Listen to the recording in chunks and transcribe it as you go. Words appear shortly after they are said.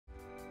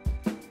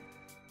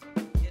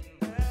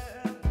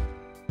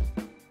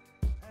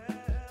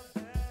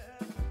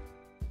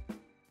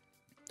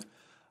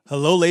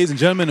Hello, ladies and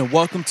gentlemen, and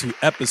welcome to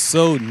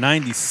episode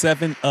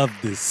 97 of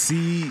the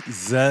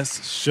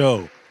Seezus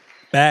Show.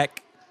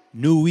 Back,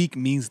 new week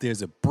means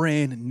there's a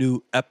brand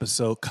new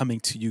episode coming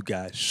to you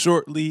guys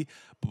shortly.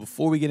 But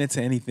before we get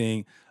into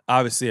anything,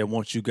 obviously, I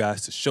want you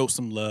guys to show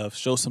some love,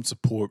 show some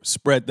support,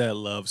 spread that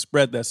love,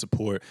 spread that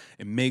support,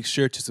 and make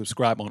sure to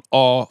subscribe on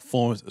all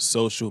forms of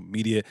social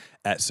media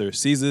at Sir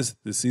Seezus,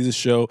 The Seezus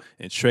Show,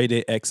 and Trade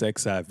Day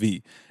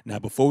XXIV. Now,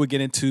 before we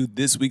get into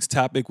this week's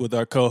topic with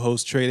our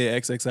co-host Trade Day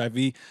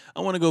XXIV,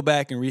 I want to go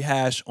back and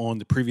rehash on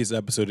the previous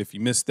episode if you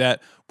missed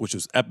that, which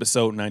was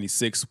episode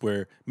 96,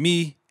 where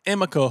me and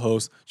my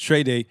co-host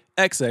Trade Day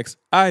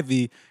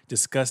XXIV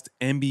discussed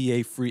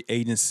NBA free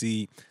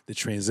agency, the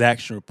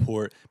transaction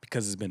report,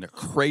 because it's been a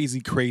crazy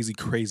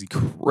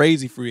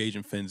free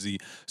agent frenzy.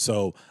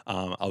 So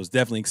I was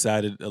definitely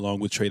excited, along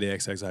with Trade Day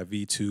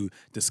XXIV, to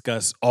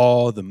discuss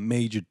all the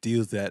major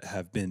deals that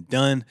have been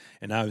done.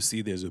 And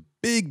obviously, there's a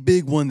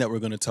big one that we're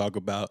going to talk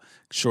about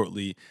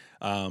shortly.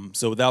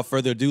 So without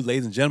further ado,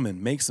 ladies and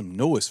gentlemen, make some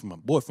noise for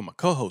my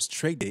co-host,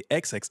 Trade Day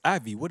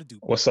XXIV. What to do?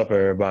 What's up,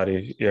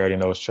 everybody? You already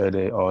know it's trade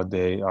day all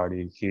day,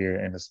 already here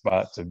in the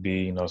spot to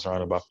be,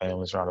 surrounded by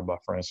family, surrounded by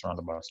friends,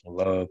 surrounded by some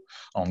love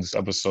on this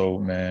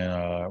episode,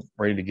 man.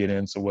 Ready to get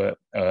into what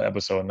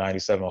episode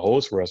 97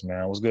 holds for us,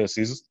 man. What's good,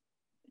 Seezus?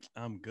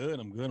 I'm good,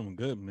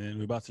 man.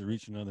 We're about to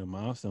reach another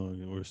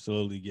milestone. We're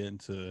slowly getting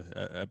to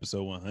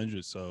episode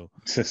 100. So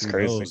It's who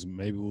crazy. knows?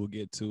 Maybe we'll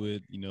get to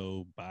it,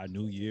 by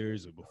New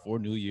Year's or before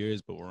New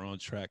Year's, but we're on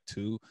track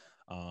too.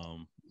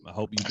 I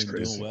hope you've It's been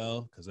doing crazy.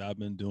 well because I've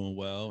been doing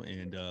well.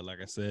 And like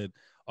I said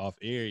off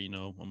air, I'm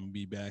going to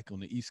be back on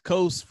the East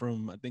Coast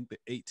from, I think, the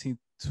 18th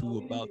to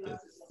about the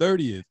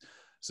 30th.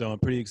 So I'm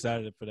pretty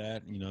excited for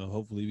that.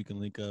 Hopefully we can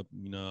link up,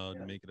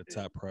 make it a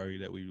top priority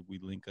that we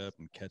link up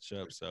and catch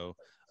up. So,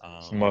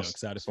 It's a must.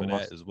 excited It's a for that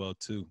must. as well,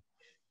 too.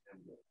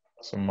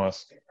 It's a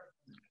must.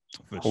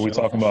 For What we sure,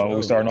 for talking about? What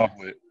we sure. starting off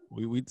with?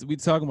 We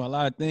talking about a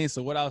lot of things.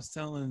 So what I was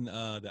telling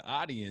the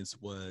audience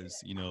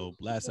was,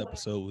 last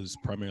episode was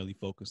primarily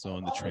focused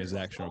on the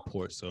transaction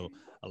report. So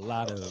a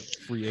lot of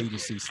free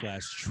agency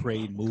 /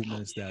 trade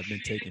movements that have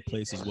been taking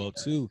place as well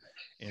too.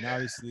 And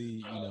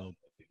obviously,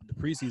 the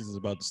preseason is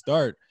about to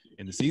start,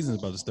 and the season is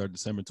about to start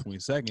December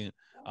 22nd.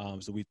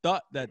 So we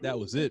thought that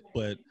was it,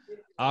 but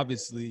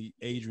obviously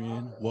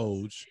Adrian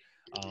Woj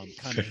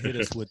kind of hit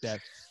us with that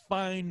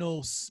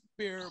final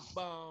spirit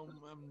bomb.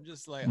 I'm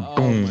just like, oh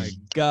Boom. my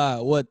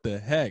God, what the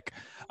heck?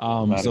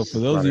 So for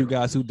Madison. those of Right. you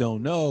guys who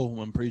don't know,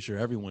 I'm pretty sure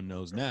everyone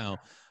knows now,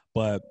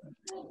 but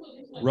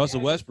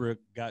Russell Westbrook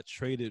got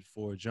traded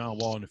for John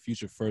Wall in the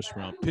future first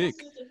round pick.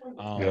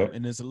 Yep.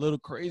 And it's a little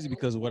crazy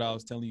because of what I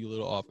was telling you a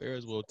little off air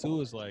as well,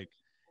 too, is like,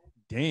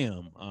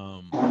 damn,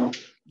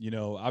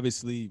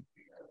 obviously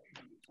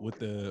with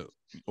the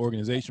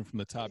organization from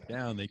the top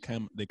down, they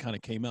kind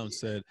of came out and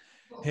said,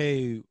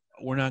 "Hey,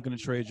 we're not going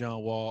to trade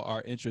John Wall.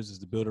 Our interest is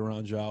to build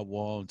around John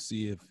Wall and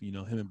see if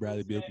him and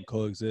Bradley Beal can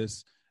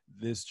coexist."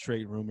 This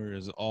trade rumor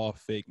is all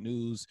fake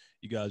news.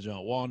 You got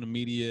John Wall in the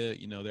media.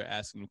 They're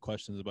asking him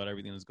questions about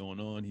everything that's going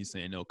on. He's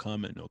saying no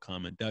comment,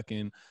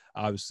 ducking.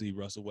 Obviously,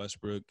 Russell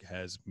Westbrook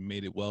has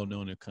made it well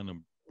known and kind of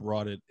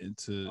brought it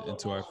into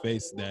our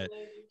face that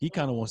he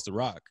kind of wants to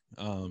rock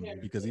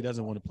because he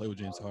doesn't want to play with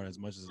James Harden as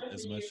much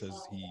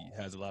as he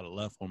has a lot of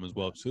left for him as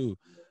well too.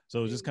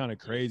 So it's just kind of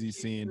crazy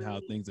seeing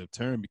how things have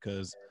turned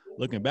because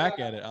looking back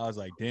at it, I was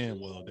like, damn,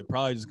 well, they're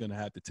probably just gonna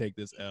have to take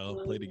this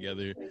L, play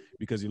together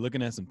because you're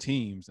looking at some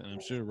teams, and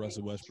I'm sure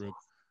Russell Westbrook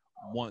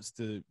wants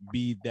to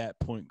be that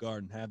point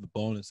guard and have the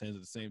ball in his hands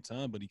at the same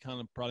time, but he kind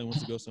of probably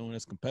wants to go somewhere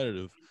that's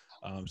competitive.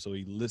 So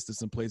he listed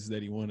some places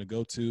that he wanted to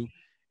go to,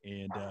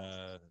 and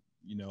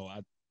I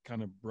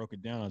kind of broke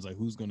it down. I was like,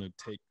 who's going to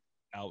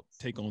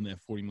take on that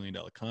 $40 million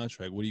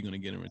contract? What are you going to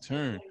get in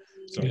return?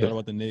 So I Yeah. thought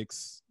about the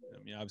Knicks.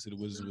 I mean, obviously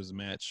the Wizards was a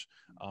match,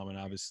 and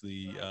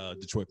obviously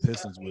Detroit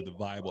Pistons were the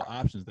viable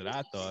options that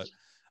I thought.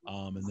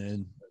 And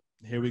then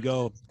here we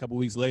go. A couple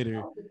weeks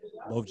later,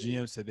 both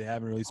GMs said they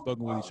haven't really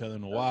spoken with each other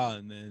in a while,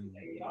 and then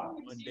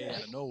one day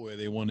out of nowhere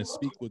they want to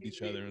speak with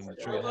each other, and the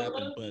trade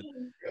happened. But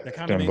that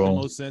kind of Then made the boom.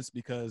 most sense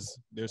because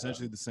they're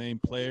essentially the same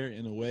player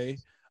in a way,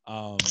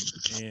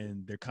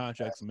 and their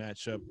contracts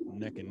match up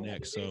neck and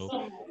neck.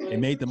 So it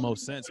made the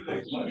most sense.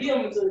 But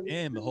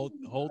damn, the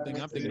whole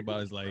thing I'm thinking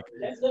about is like,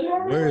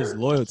 where is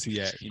loyalty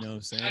at? You know what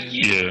I'm saying?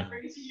 Yeah.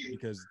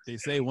 Because they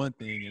say one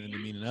thing and then they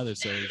mean another.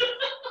 So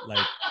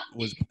like,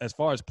 was as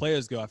far as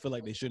players go, I feel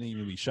like they shouldn't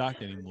even be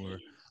shocked anymore,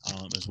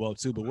 as well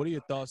too. But what are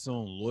your thoughts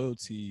on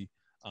loyalty,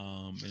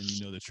 and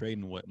the trade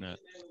and whatnot?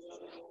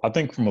 I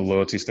think from a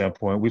loyalty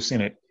standpoint, we've seen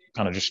it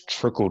kind of just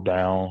trickle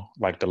down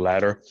like the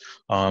ladder.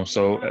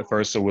 So at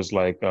first it was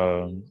like,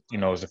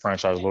 is the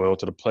franchise loyal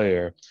to the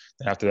player?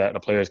 And after that, the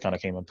players kind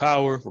of came in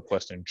power,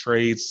 requesting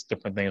trades,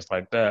 different things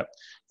like that.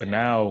 But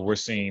now we're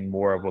seeing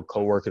more of a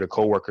coworker to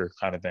coworker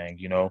kind of thing.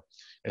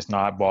 It's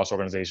not boss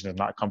organization, it's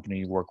not company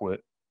you work with.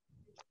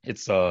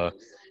 It's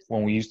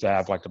when we used to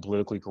have like the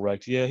politically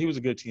correct, yeah, he was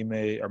a good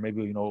teammate, or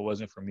maybe it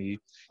wasn't for me.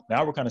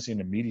 Now we're kind of seeing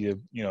the media,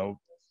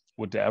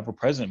 with the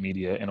ever-present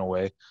media in a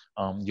way.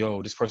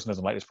 Yo, this person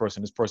doesn't like this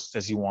person. This person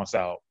says he wants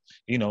out.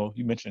 You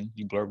mentioned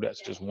you blurb that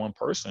to just one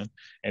person,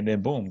 and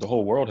then boom, the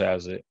whole world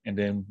has it, and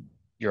then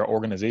your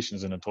organization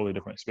is in a totally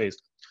different space.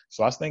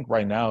 So I think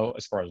right now,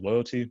 as far as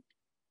loyalty,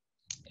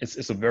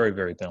 it's a very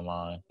very thin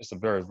line. It's a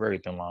very very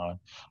thin line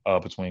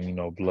between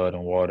blood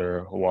and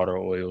water, water,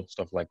 oil,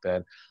 stuff like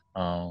that.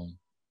 Um,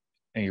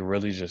 and you're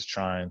really just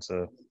trying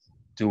to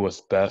do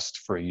what's best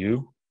for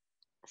you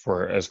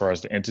for as far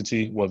as the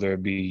entity, whether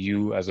it be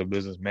you as a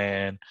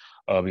businessman,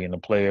 being a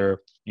player,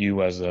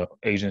 you as a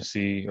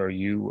agency, or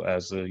you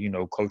as a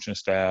coaching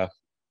staff,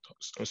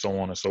 so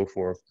on and so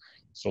forth.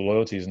 So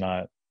loyalty is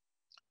not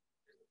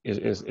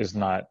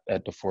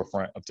at the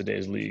forefront of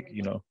today's league.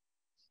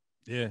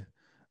 Yeah.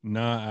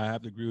 Nah, I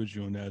have to agree with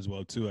you on that as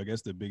well too. I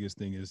guess the biggest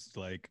thing is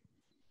like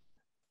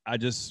I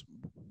just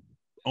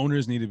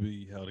owners need to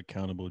be held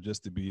accountable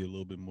just to be a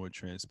little bit more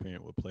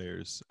transparent with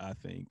players, I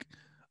think.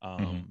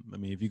 Mm-hmm. I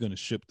mean, if you're going to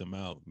ship them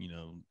out,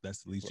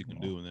 that's the least you can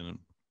do. And then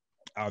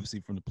obviously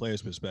from the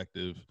player's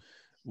perspective,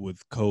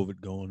 with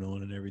COVID going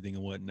on and everything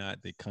and whatnot,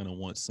 they kind of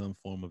want some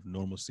form of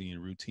normalcy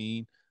and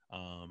routine.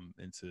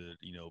 And to,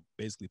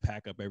 basically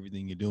pack up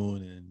everything you're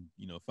doing and,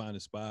 find a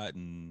spot.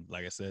 And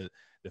like I said,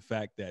 the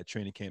fact that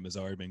training camp has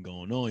already been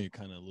going on, you're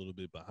kind of a little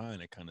bit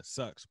behind. It kind of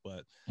sucks.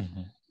 But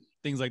Mm-hmm.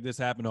 things like this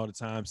happen all the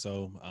time.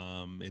 So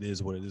it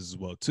is what it is as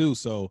well, too.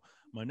 So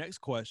my next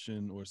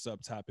question or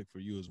subtopic for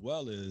you as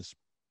well is,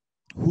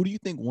 who do you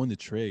think won the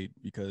trade?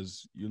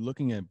 Because you're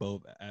looking at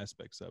both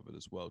aspects of it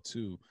as well,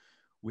 too.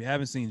 We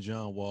haven't seen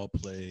John Wall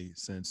play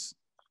since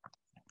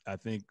I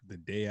think the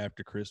day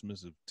after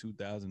Christmas of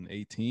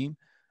 2018.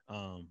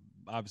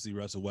 Obviously,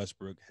 Russell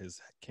Westbrook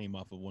has came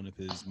off of one of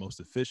his most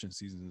efficient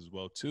seasons as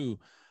well, too.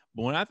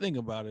 But when I think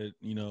about it,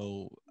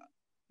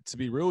 to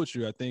be real with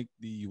you, I think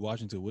the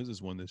Washington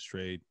Wizards won this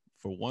trade.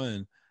 For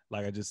one,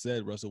 like I just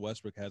said, Russell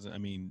Westbrook hasn't. I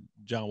mean,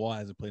 John Wall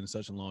hasn't played in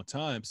such a long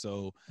time,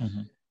 so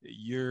Mm-hmm.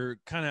 you're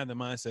kind of have the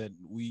mindset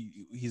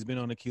he's been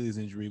on Achilles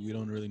injury. We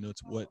don't really know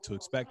what to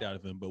expect out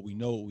of him, but we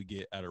know what we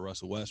get out of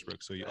Russell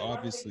Westbrook. So you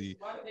obviously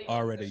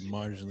already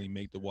marginally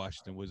make the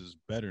Washington Wizards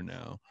better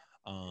now.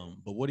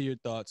 But what are your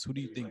thoughts? Who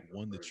do you think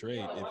won the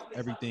trade if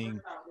everything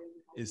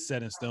is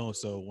set in stone?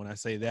 So when I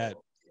say that,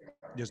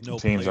 there's no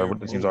Teams are player what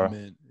the teams are.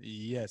 movement.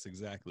 Yes,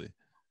 exactly.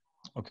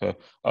 Okay.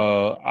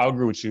 I'll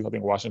agree with you. I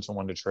think Washington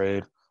won the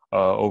trade.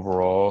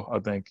 Overall, I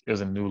think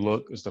is a new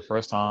look. It's the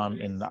first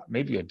time in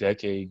maybe a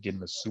decade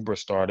getting a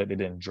superstar that they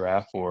didn't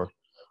draft for.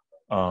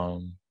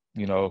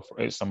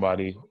 It's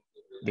somebody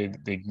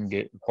they can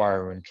get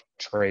acquire and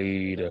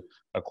trade,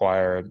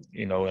 acquire,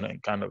 in a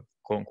kind of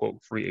quote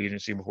unquote free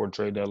agency before the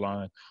trade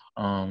deadline.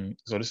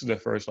 So this is their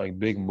first like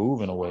big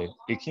move in a way.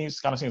 It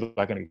kind of seems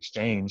like an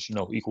exchange,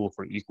 equal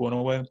for equal in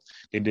a way.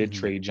 They did Mm-hmm.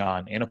 trade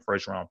John and a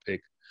first round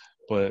pick,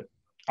 but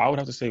I would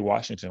have to say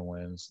Washington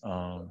wins.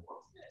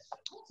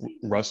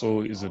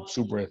 Russell is a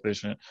super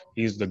efficient.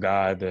 He's the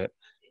guy that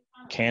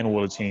can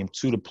will a team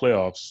to the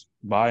playoffs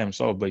by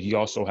himself, but he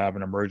also have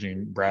an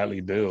emerging Bradley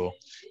Beal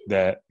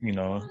that,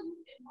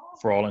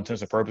 for all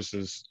intents and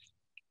purposes,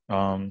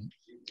 um,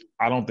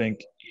 I don't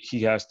think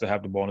he has to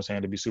have the ball in his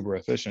hand to be super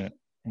efficient,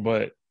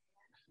 but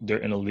they're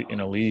in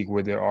a league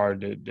where there are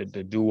the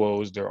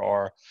duos, there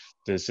are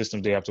the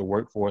systems they have to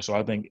work for. So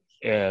I think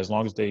as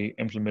long as they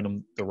implement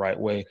them the right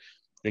way,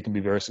 they can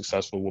be very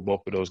successful with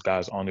both of those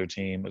guys on their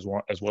team as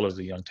well as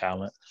the young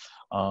talent.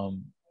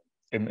 Um,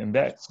 and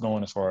that's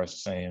going as far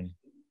as saying,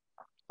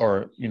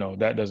 or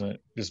that doesn't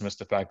dismiss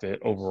the fact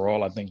that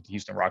overall I think the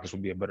Houston Rockets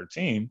would be a better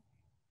team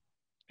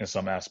in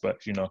some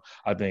aspects.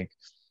 I think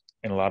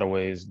in a lot of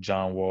ways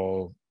John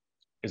Wall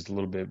is a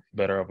little bit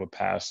better of a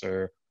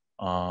passer.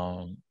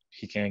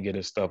 He can get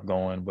his stuff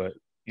going, but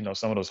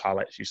some of those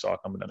highlights you saw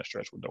coming down the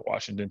stretch with the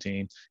Washington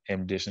team,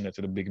 him dishing it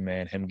to the big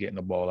man, him getting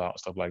the ball out and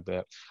stuff like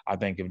that. I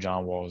think if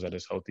John Wall is at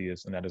his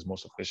healthiest and at his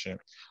most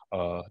efficient,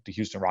 the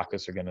Houston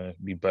Rockets are going to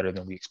be better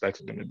than we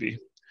expected them to be.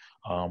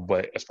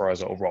 But as far as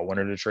the overall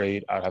winner of the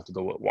trade, I'd have to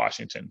go with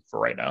Washington for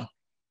right now.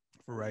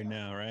 For right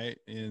now, right?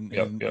 And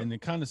Yep, and yep. and to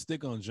kind of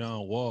stick on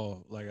John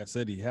Wall, like I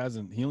said, he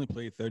only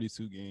played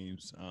 32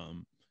 games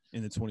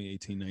in the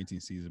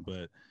 2018-19 season,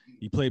 but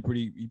he played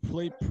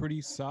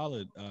pretty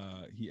solid.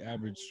 He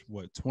averaged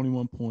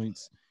 21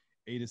 points,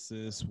 8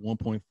 assists,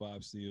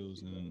 1.5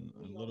 steals, and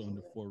a little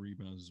under 4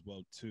 rebounds as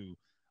well too.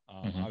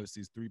 Mm-hmm.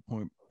 Obviously his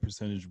 3-point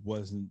percentage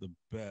wasn't the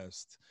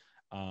best.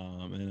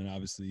 And then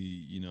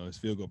obviously, his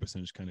field goal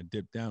percentage kind of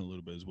dipped down a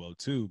little bit as well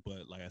too.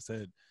 But like I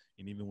said,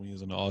 and even when he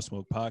was on the All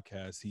Smoke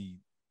podcast, he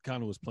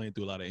kind of was playing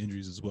through a lot of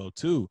injuries as well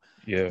too.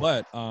 Yeah.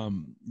 But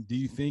do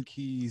you think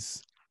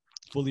he's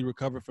fully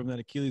recovered from that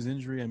Achilles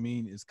injury? I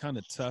mean, it's kind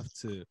of tough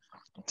to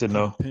To kind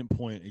of know.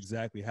 pinpoint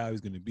exactly how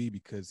he's going to be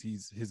because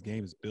his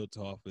game is built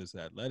off his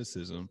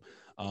athleticism,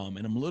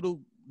 and I'm a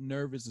little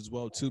nervous as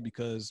well too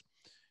because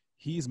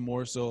he's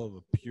more so of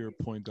a pure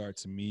point guard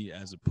to me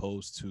as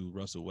opposed to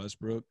Russell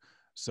Westbrook.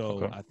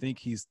 So Okay. I think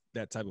he's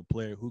that type of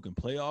player who can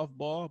play off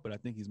ball, but I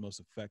think he's most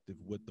effective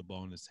with the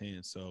ball in his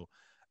hand. So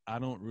I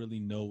don't really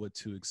know what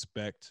to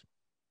expect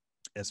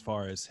as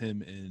far as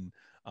him and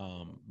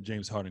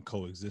James Harden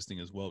coexisting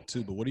as well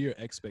too. But what are your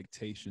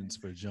expectations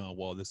for John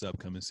Wall this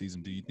upcoming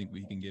season? Do you think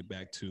we can get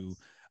back to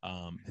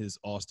his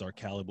All-Star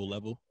caliber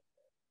level?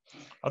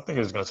 I think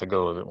it's going to take a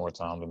little bit more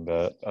time than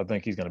that. I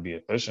think he's going to be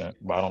efficient,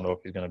 but I don't know if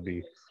he's going to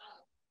be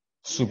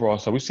super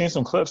awesome. We've seen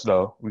some clips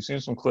though. We've seen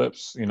some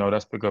clips.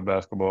 That's pickup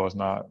basketball. It's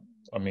not.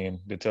 I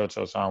mean, the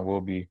telltale sign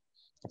will be,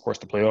 of course,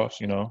 the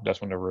playoffs. That's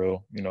when the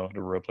real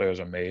players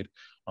are made.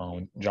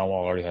 John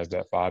Wall already has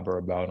that fiber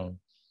about him.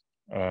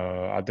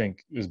 I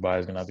think his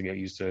body's gonna have to get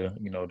used to,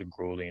 the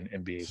grueling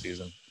NBA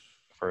season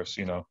first.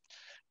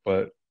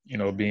 But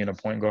being a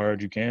point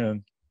guard, you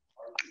can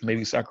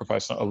maybe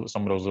sacrifice some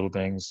of those little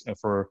things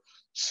for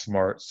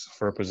smarts,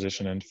 for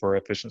positioning, for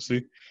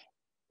efficiency.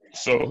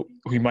 So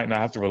we might not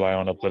have to rely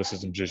on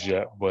athleticism just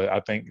yet, but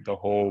I think the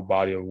whole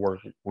body of work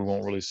we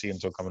won't really see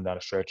until coming down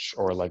the stretch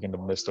or like in the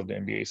midst of the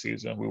NBA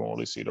season. We won't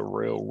really see the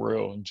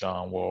real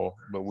John Wall,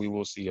 but we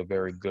will see a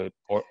very good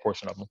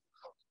portion of him.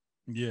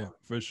 Yeah,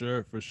 for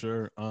sure, for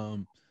sure.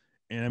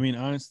 And I mean,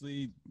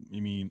 honestly,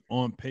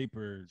 on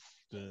paper,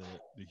 the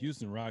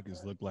Houston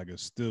Rockets look like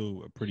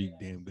still a pretty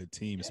damn good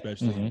team,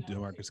 especially if Mm-hmm.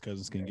 DeMarcus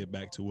Cousins can get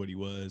back to what he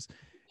was,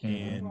 and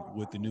Mm-hmm.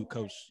 with the new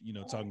coach,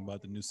 talking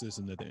about the new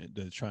system that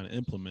they're trying to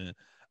implement.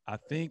 I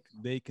think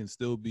they can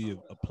still be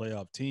a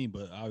playoff team,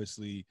 but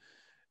obviously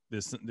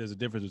there's a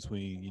difference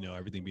between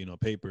everything being on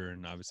paper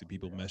and obviously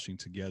people meshing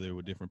together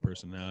with different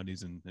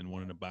personalities and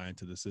wanting to buy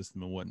into the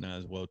system and whatnot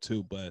as well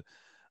too. But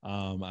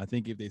I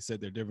think if they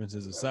set their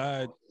differences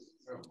aside,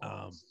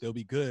 they'll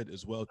be good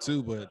as well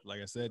too. But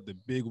like I said, the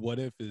big what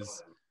if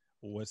is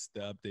what's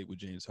the update with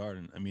James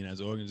Harden? I mean,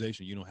 as an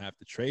organization, you don't have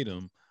to trade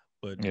him,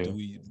 but Yeah.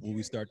 will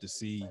we start to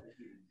see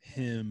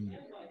him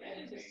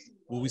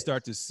will we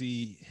start to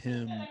see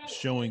him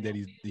showing that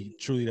he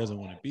truly doesn't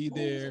want to be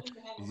there?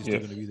 Is he still Yeah.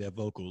 going to be that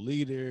vocal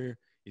leader?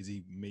 Is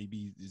he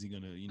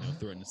going to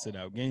threaten to sit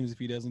out games if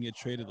he doesn't get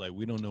traded? Like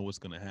we don't know what's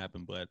going to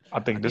happen, but I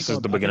think this is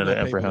the beginning of on the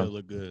end for paper they'll him.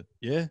 look good.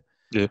 Yeah,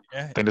 Yeah.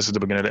 yeah, I think this is the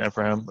beginning of the end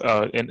for him.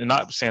 And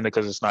not saying that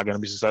because it's not going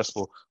to be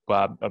successful,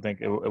 but I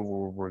think it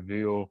will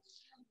reveal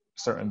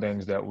certain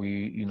things that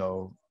we,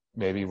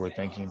 maybe we're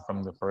thinking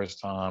from the first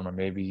time, or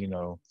maybe,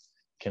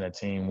 can a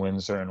team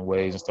win certain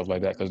ways and stuff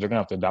like that? Because they're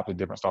gonna have to adopt a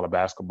different style of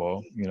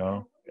basketball,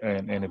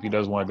 And if he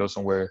does want to go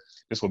somewhere,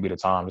 this will be the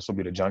time. This will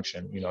be the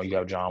junction. You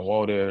have John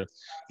Wall there.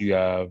 You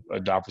have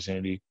the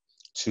opportunity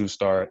to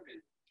start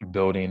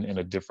building in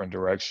a different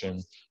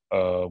direction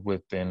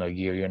within a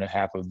year and a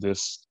half of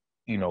this,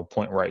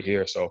 point right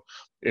here. So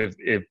if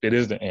it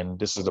is the end,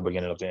 this is the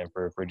beginning of the end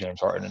for James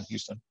Harden in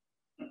Houston.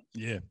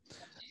 yeah.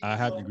 I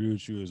have to agree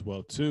with you as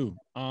well too.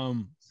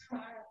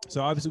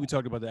 So obviously we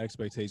talked about the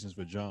expectations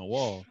for John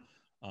Wall.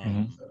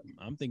 Mm-hmm.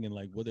 I'm thinking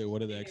like what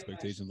are the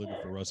expectations looking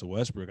for Russell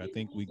Westbrook? I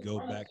think we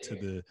go back to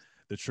the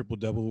triple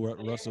double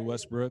Russell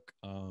Westbrook,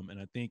 and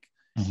I think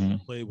he Mm-hmm.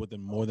 played with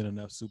more than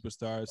enough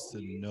superstars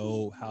to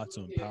know how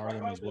to empower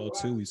them as well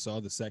too. We saw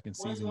the second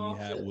season he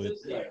had with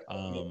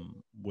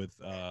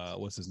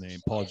what's his name,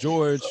 Paul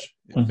George,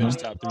 finished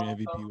Mm-hmm. top three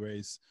MVP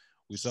race.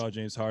 We saw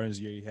James Harden's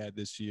year he had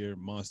this year,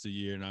 monster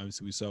year, and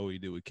obviously we saw what he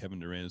did with Kevin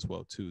Durant as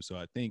well too. So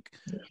I think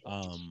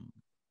um,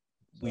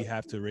 we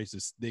have to erase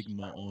the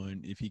stigma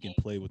on if he can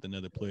play with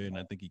another player, and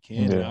I think he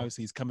can. And Yeah.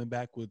 obviously he's coming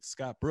back with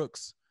Scott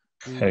Brooks,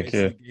 who Heck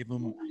yeah. basically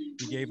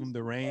gave him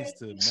the reins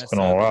to It's mess been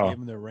a up. He gave while.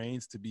 him the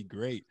reins to be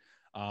great.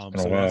 It's been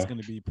a So that's while. going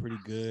to be pretty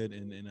good.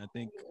 And I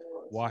think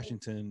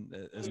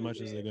Washington, as much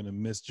as they're going to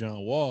miss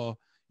John Wall,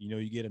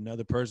 you get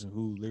another person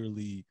who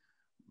literally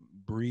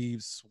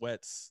breathes,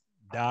 sweats,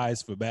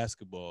 dies for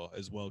basketball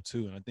as well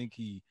too. And I think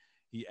he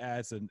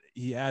adds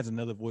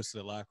another voice to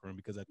the locker room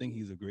because I think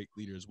he's a great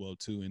leader as well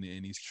too, and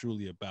he's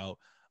truly about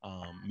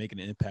making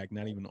an impact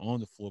not even on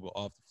the floor but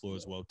off the floor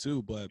as well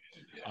too. But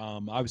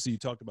obviously you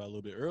talked about a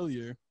little bit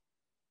earlier.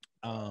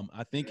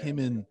 I think him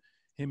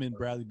and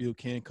Bradley Beal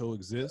can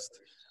coexist.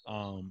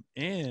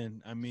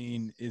 And I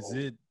mean, is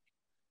it?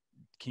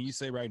 Can you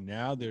say right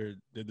now they're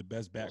the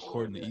best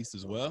backcourt in the East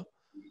as well?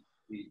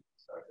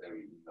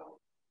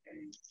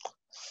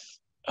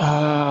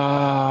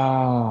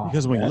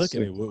 Because when you look That's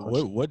at a it, good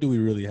question. what do we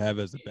really have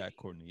as the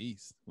backcourt in the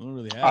East? We don't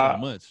really have that I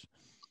much.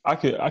 I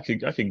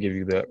could give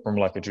you that from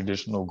like a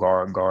traditional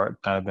guard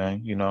kind of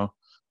thing,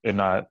 and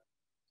not,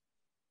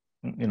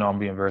 I'm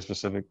being very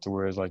specific to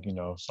where it's like,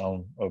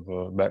 some of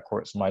the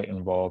backcourts might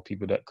involve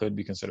people that could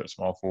be considered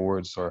small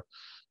forwards or,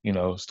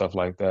 stuff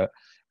like that.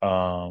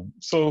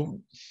 So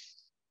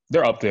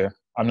they're up there.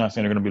 I'm not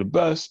saying they're going to be the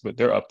best, but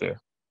they're up there.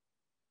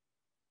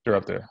 They're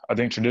up there. I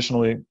think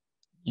traditionally,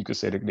 you could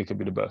say that they could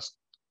be the best.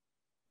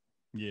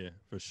 Yeah,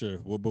 for sure.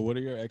 Well, but what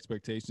are your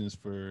expectations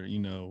for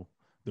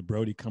the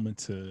Brody coming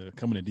to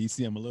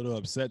DC? I'm a little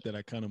upset that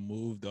I kind of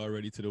moved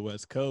already to the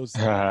West Coast.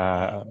 Been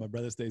My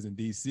brother stays in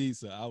DC,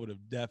 so I would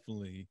have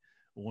definitely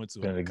went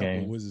to in the a couple of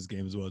game. Wizards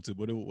games as well too.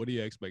 What are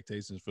your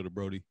expectations for the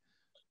Brody?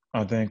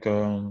 I think.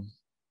 Hmm,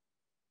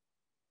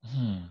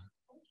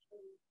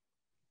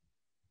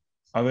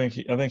 I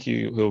think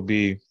he'll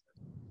be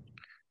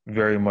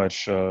very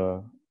much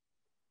a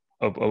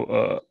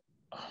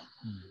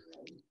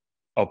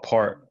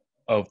part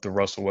of the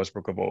Russell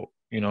Westbrook of old.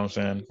 You know what I'm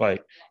saying?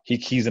 Like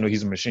he's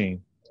a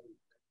machine.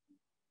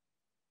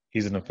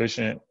 He's an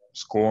efficient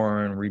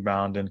scoring,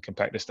 rebounding,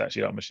 compacted stat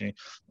sheet out machine,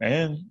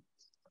 and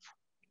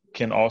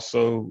can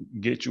also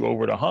get you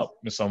over the hump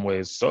in some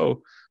ways.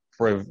 So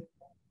for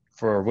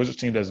for a Wizards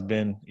team that's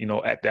been,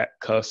 at that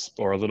cusp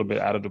or a little bit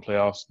out of the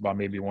playoffs by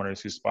maybe one or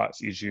two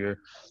spots each year,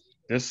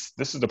 this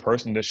is the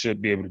person that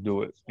should be able to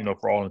do it,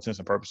 for all intents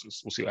and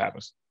purposes. We'll see what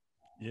happens.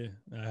 Yeah,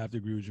 I have to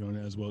agree with you on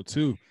that as well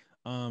too.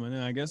 And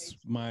then I guess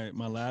my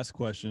last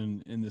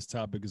question in this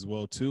topic as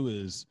well too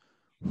is,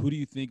 who do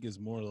you think is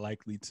more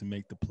likely to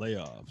make the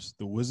playoffs,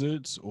 the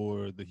Wizards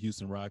or the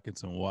Houston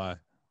Rockets, and why?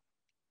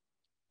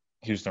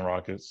 Houston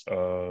Rockets,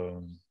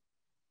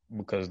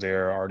 because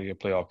they're already a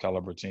playoff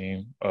caliber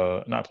team.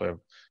 Not playoff.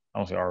 I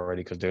don't say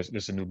already because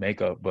there's a new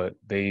makeup, but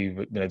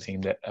they've been a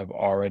team that have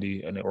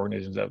already, and the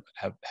organizations that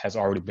has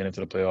already been into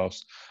the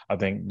playoffs. I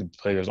think the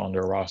players on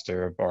their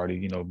roster have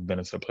already, been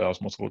into the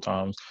playoffs multiple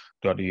times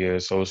throughout the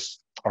years. So it's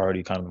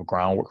already kind of a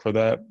groundwork for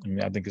that. I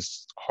mean, I think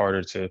it's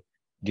harder to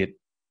get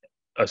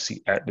a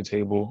seat at the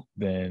table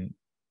than,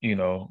 you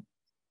know,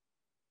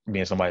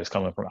 being somebody that's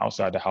coming from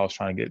outside the house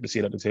trying to get the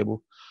seat at the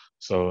table.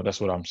 So that's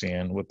what I'm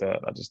seeing with that.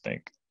 I just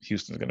think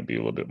Houston's going to be a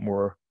little bit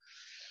more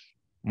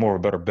of a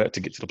better bet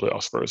to get to the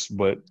playoffs first.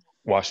 But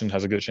Washington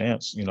has a good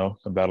chance, to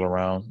battle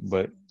around.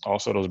 But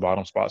also those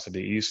bottom spots at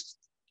the East,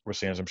 we're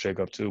seeing some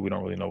shakeup too. We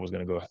don't really know what's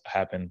going to go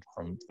happen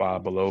from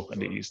five below in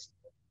the East.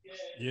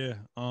 Yeah,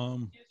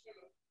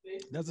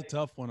 that's a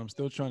tough one. I'm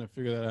still trying to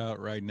figure that out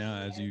right now,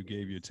 as you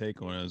gave your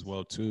take on it as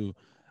well too.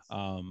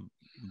 Um,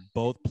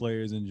 Both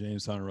players in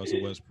James Harden and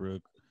Russell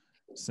Westbrook,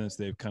 since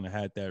they've kind of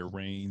had that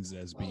reigns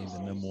as being the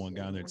number one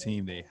guy on their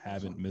team, they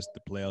haven't missed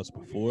the playoffs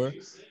before.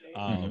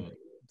 Mm-hmm.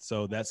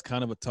 So that's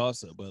kind of a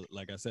toss up. But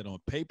like I said, on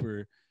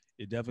paper,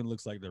 it definitely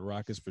looks like the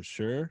Rockets for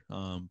sure.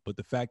 But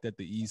the fact that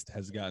the East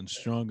has gotten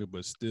stronger,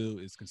 but still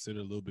is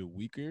considered a little bit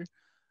weaker,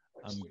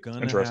 I'm gonna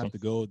have Interesting. to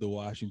go with the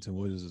Washington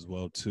Wizards as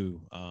well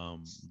too.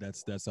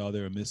 That's all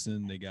they're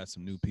missing. They got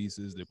some new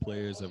pieces. Their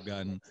players have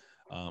gotten.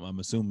 I'm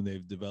assuming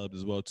they've developed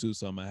as well too.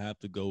 So I'm gonna have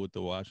to go with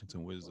the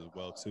Washington Wizards as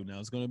well too. Now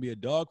it's gonna be a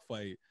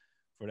dogfight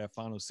for that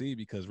final seed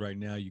because right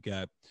now you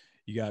got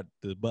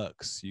the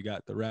Bucks, you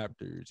got the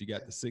Raptors, you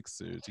got the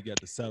Sixers, you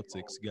got the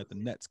Celtics, you got the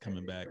Nets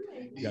coming back,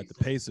 you got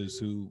the Pacers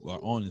who are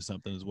on to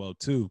something as well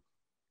too.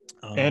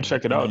 And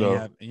check it And out then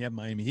though. you have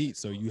Miami Heat.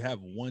 So you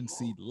have one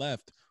seed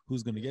left.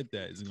 Who's going to get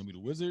that? Is it going to be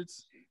the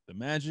Wizards, the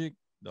Magic,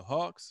 the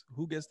Hawks?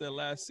 Who gets that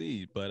last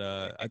seed? But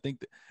I think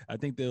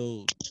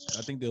they'll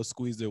I think they'll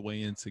squeeze their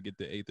way in to get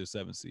the eighth or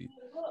seventh seed.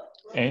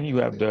 And you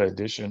have the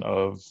addition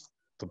of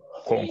the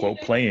quote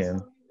unquote play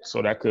in.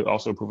 So that could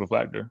also prove a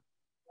factor.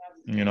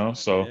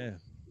 So Yeah.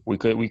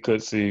 we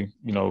could see,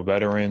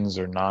 veterans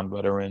or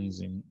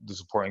non-veterans and the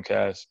supporting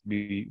cast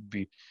be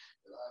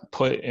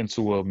put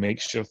into a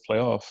makeshift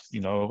playoff,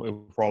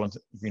 for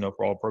all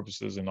for all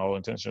purposes and all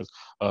intentions.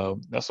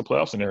 That's a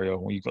playoff scenario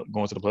when you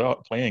go into the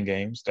playoff playing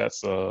games.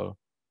 That's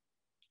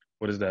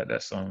what is that?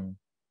 That's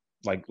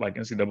like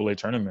NCAA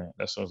tournament.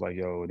 That sounds like,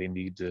 yo, they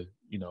need to,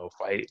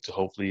 fight to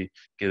hopefully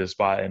get a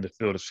spot in the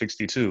field of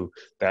 62.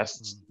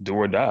 That's Mm. do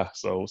or die.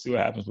 So we'll see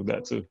what happens with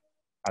that too.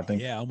 I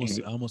think Yeah,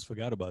 either. I almost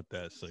forgot about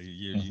that. So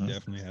you Mm-hmm,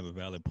 definitely have a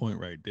valid point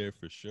right there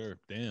for sure.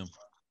 Damn.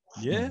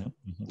 Yeah,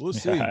 mm-hmm, mm-hmm. we'll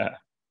see.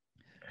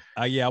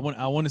 Yeah,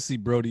 I want to see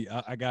Brody.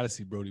 I got to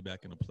see Brody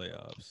back in the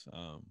playoffs.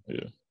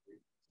 Yeah,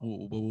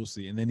 We'll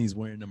see. And then he's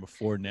wearing number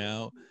 4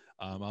 now.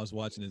 I was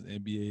watching his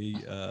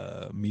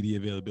NBA media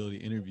availability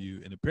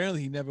interview, and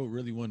apparently he never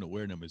really wanted to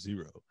wear number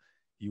 0.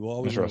 He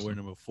always wanted to wear interesting.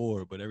 number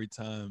 4, but every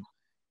time.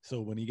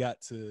 So when he got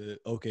to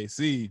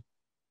OKC,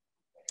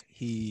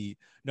 he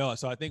no.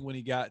 So I think when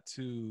he got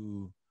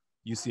to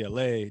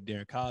UCLA,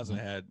 Darren Collison Mm-hmm,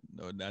 had,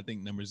 I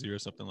think, number 0 or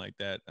something like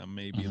that. I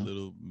may be a mm-hmm.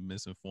 little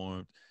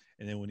misinformed.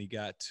 And then when he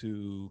got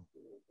to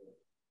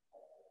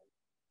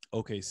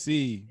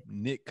OKC,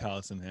 Nick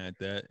Collison had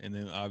that, and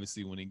then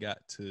obviously when he got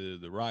to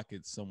the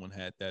Rockets, someone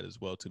had that as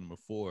well to number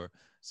 4.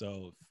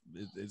 So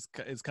it's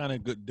kind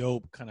of good,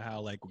 dope, kind of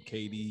how like with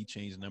KD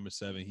changed number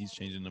 7, he's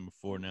changing number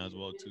 4 now as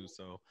well too.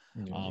 So I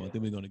Yeah.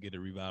 think we're gonna get a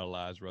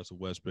revitalized Russell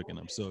Westbrook, and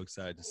I'm so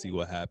excited to see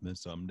what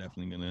happens. So I'm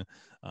definitely gonna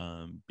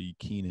be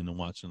keen in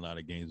watching a lot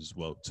of games as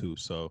well too.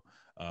 So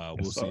we'll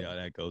It's see how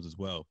that goes as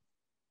well.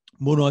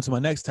 Moving on to my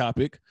next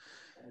topic.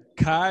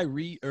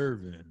 Kyrie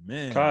Irving,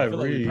 man, I feel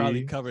like we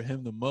probably Kyrie. cover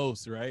him the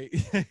most, right?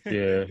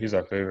 Yeah, he's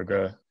our favorite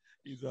guy.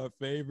 He's our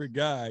favorite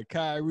guy.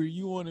 Kyrie,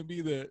 you want to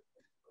be the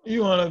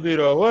You want to be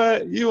the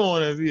what? You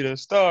want to be the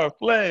star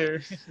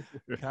player.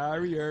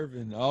 Kyrie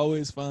Irving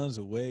always finds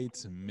a way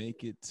to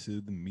make it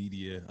to the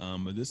media.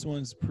 But this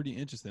one's pretty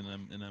interesting.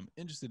 I'm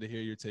interested to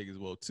hear your take as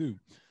well too.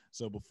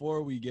 So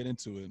before we get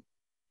into it,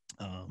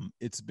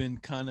 it's been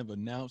kind of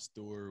announced,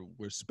 or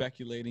we're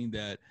speculating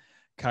that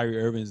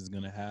Kyrie Irving is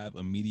going to have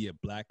a media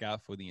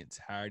blackout for the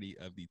entirety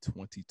of the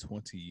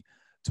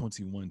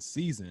 2020-21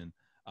 season.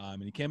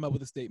 And he came up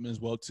with a statement as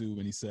well too,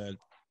 and he said,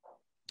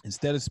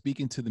 "Instead of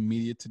speaking to the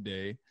media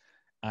today,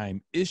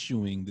 I'm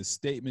issuing this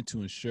statement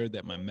to ensure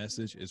that my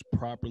message is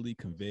properly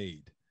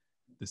conveyed.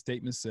 The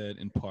statement said,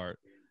 in part,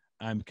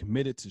 I'm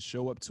committed to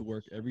show up to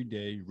work every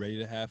day, ready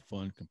to have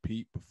fun,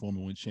 compete, perform,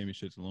 and win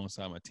championships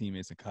alongside my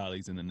teammates and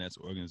colleagues in the Nets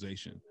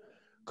organization.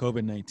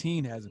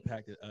 COVID-19 has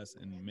impacted us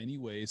in many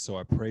ways, so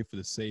I pray for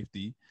the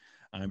safety.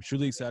 I'm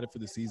truly excited for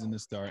the season to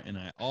start, and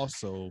I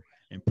also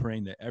am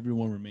praying that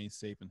everyone remains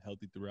safe and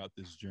healthy throughout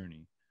this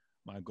journey.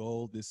 My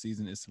goal this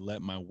season is to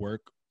let my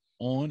work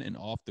on and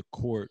off the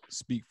court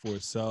speak for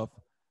itself.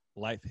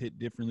 Life hit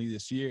differently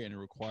this year, and it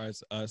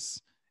requires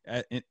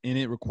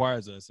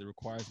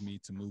me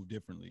to move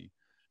differently.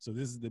 So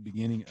this is the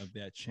beginning of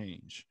that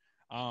change.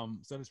 So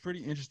it's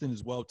pretty interesting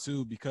as well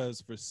too, because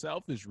for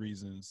selfish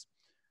reasons,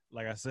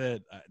 like I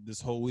said,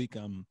 this whole week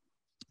I'm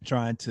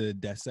trying to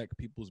dissect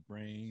people's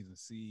brains and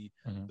see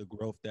Mm-hmm. the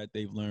growth that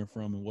they've learned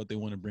from and what they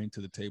want to bring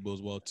to the table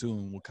as well too.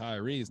 And with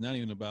Kyrie, it's not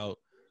even about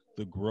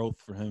the growth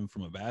for him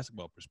from a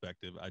basketball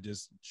perspective. I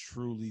just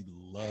truly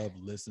love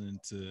listening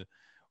to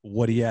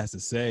what he has to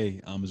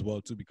say as well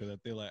too, because I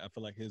feel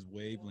like his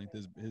wavelength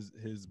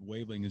his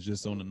wavelength is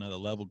just on another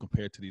level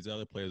compared to these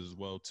other players as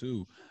well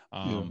too.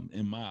 Yeah.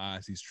 In my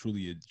eyes, he's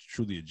truly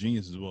a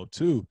genius as well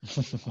too.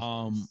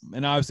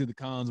 And obviously the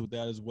cons with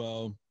that as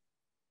well.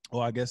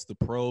 Well, I guess the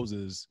pros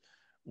is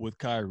with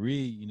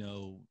Kyrie,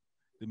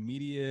 the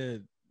media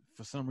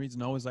for some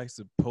reason always likes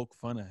to poke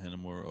fun at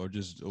him or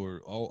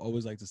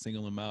always like to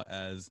single him out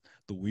as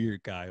the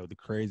weird guy or the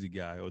crazy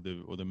guy or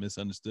the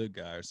misunderstood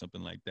guy or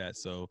something like that.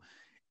 So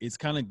it's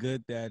kind of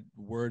good that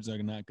words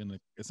are not going to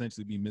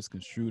essentially be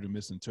misconstrued or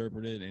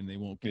misinterpreted, and they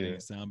won't get Yeah. any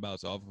sound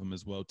bites off of him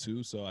as well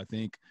too. So I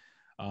think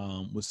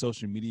with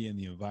social media and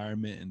the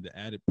environment and the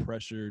added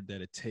pressure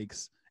that it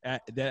takes,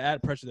 that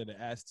added pressure that it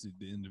adds to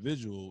the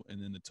individual,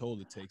 and then the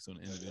toll it takes on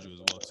the individual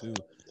as well too,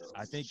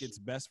 I think it's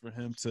best for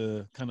him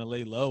to kind of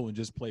lay low and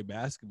just play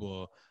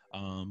basketball.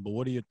 But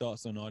what are your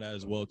thoughts on all that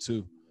as well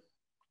too?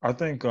 I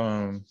think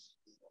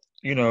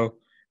you know,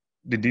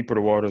 the deeper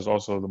the waters,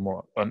 also the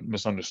more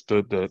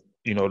misunderstood the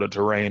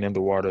terrain and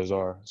the waters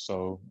are.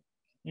 So,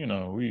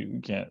 we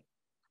can't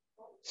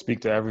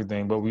speak to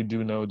everything, but we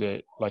do know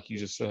that, like you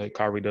just said,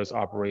 Kyrie does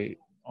operate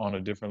on a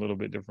little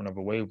bit different of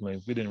a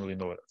wavelength. We didn't really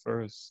know it at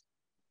first,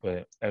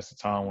 but as the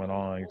time went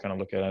on, you kind of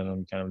look at him,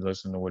 you kind of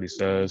listen to what he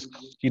says.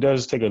 He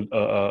does take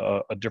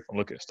a different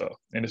look at stuff,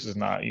 and this is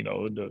not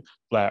the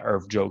flat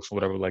Earth jokes or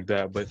whatever like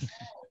that, but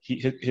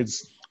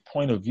his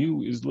point of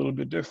view is a little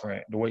bit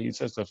different. The way he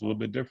says stuff is a little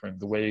bit different.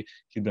 The way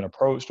he's been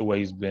approached, the way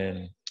he's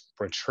been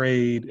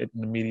portrayed in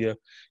the media,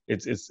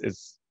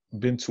 it's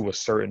been to a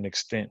certain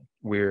extent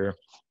where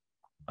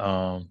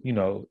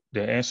the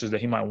answers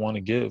that he might want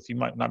to give, he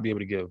might not be able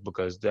to give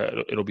because that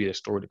it'll be a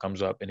story that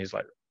comes up and he's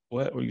like,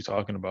 what are you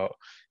talking about?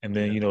 And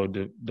then, Yeah.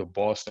 the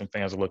Boston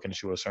fans are looking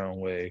at you a certain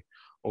way,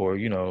 or,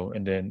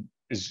 and then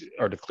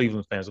or the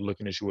Cleveland fans are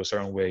looking at you a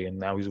certain way, and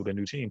now he's with a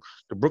new team.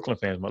 The Brooklyn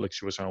fans might look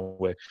at you a certain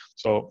way.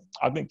 So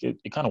I think it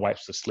kind of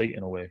wipes the slate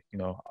in a way.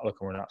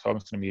 Look, we're not talking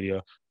to the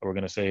media, but we're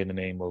going to say in the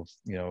name of,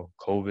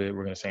 COVID,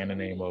 we're going to say in the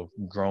name of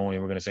growing,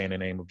 we're going to say in the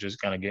name of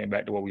just kind of getting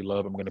back to what we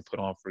love. I'm going to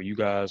put on for you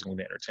guys, I'm going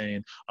to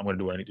entertain, I'm going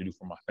to do what I need to do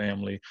for my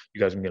family.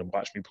 You guys are going to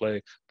watch me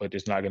play, but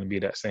it's not going to be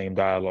that same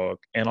dialogue.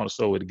 And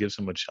also it gives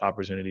him an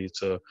opportunity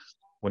to,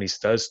 when he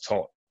does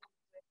talk,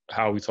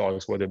 how he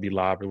talks, whether it be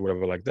live or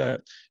whatever like that,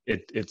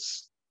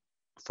 it's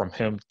from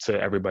him to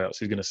everybody else.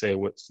 He's going to say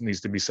what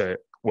needs to be said,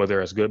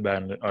 whether it's good,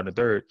 bad, or the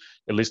third.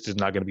 At least there's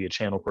not going to be a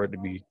channel for it to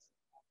be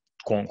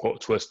quote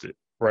unquote twisted,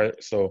 right?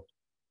 So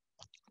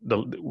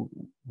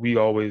we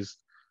always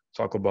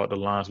talk about the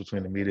lines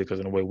between the media because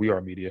in a way we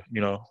are media.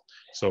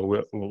 So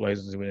we're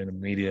relations between the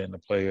media and the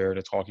player,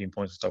 the talking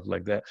points and stuff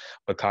like that.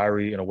 But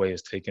Kyrie, in a way,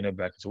 is taking it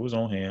back into his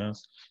own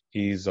hands.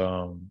 He's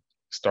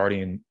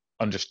starting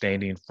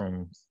understanding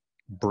from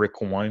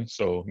brick one.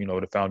 So,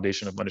 the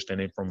foundation of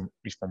understanding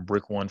he's from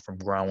brick one, from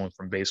ground one,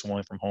 from base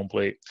one, from home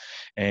plate.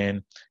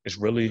 And it's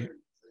really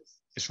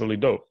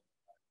dope.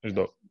 It's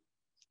dope.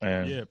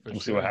 And Yeah, for we'll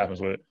see what sure. happens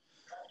with it.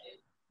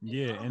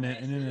 Yeah, and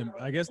then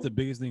I guess the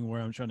biggest thing where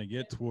I'm trying to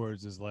get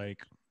towards is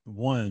like,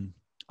 one,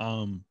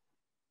 um,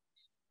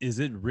 is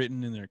it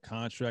written in their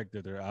contract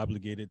that they're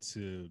obligated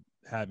to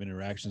have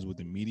interactions with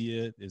the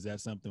media? Is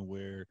that something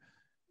where,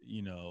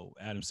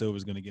 Adam Silver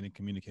is going to get in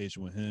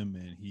communication with him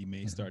and he may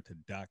Mm-hmm. start to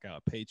dock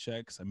out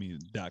paychecks? I mean,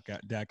 dock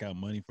out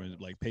money for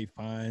like pay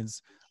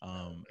fines,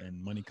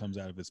 and money comes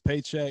out of his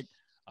paycheck.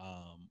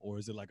 Or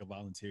is it like a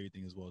voluntary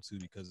thing as well too?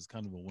 Because it's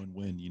kind of a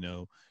win-win.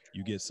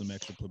 You get some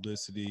extra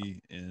publicity,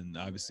 and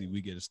obviously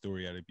we get a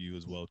story out of you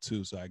as well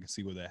too. So I can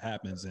see where that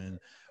happens. And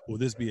will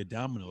this be a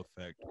domino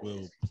effect?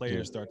 Will Yeah.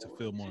 players start to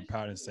feel more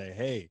empowered and say,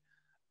 "Hey,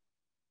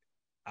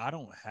 I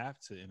don't have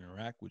to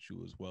interact with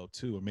you as well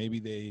too," or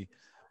maybe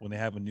when they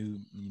have a new,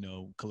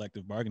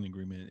 collective bargaining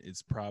agreement,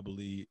 it's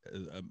probably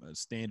a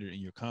standard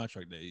in your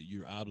contract that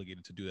you're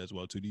obligated to do that as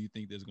well too. Do you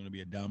think there's going to be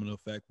a domino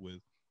effect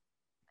with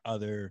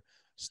other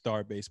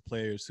star-based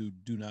players who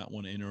do not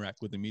want to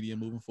interact with the media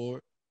moving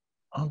forward?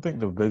 I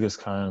think the biggest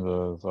kind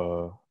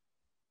of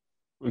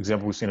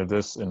example we've seen of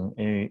this in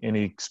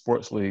any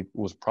sports league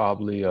was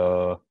probably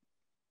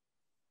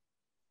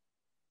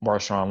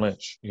Marshawn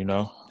Lynch.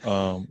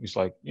 He's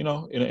like, in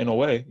a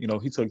way, he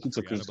took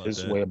Forgot his about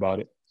his that. way about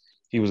it.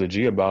 He was a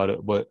G about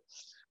it, but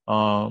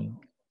um,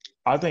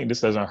 I think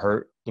this doesn't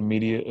hurt the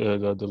media,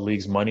 the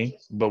league's money.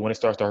 But when it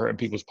starts to hurt in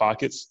people's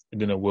pockets,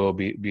 then it will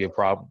be a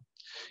problem.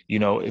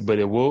 But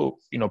it will,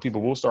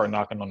 people will start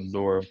knocking on the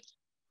door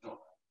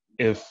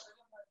if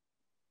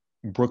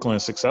Brooklyn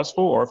is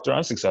successful or if they're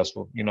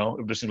unsuccessful.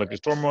 If there seems like there's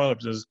turmoil,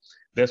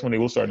 that's when they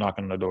will start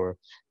knocking on the door.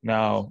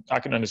 Now, I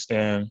can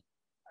understand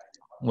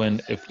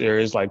when if there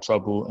is like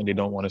trouble and they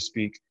don't want to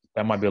speak,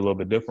 that might be a little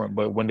bit different.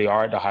 But when they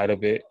are at the height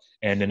of it,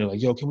 and then they're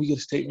like, "Yo, can we get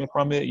a statement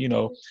from it?"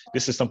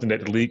 This is something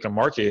that the league can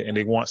market, and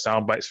they want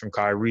sound bites from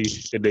Kyrie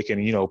that they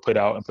can, put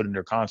out and put in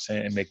their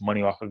content and make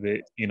money off of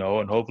it, and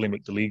hopefully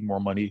make the league more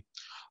money.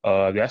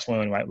 That's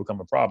when it might become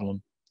a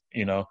problem,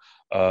 you know.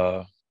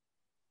 Uh,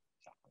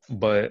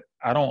 but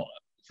I don't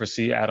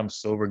foresee Adam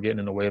Silver getting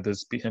in the way of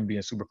this, him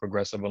being super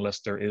progressive, unless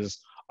there is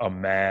a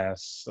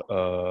mass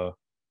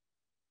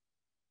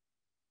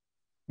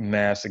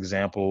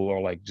example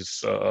or like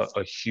just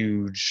a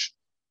huge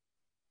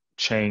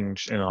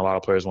change. And a lot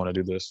of players want to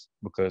do this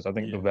because I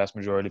think the Yeah. vast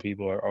majority of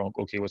people are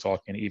okay with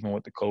talking, even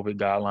with the COVID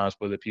guidelines,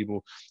 for the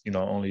people,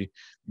 only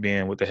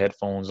being with the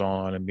headphones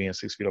on and being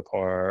 6 feet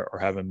apart or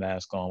having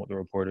masks on with the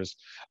reporters.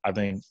 I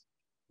think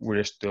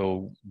we're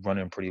still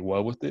running pretty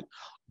well with it.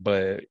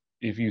 But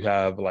if you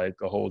have like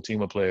a whole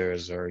team of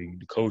players or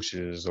the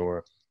coaches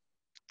or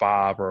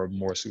five or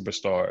more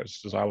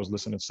superstars, because I was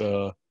listening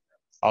to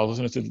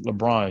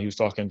LeBron. He was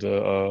talking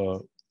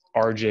to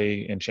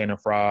RJ and Shannon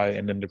Fry,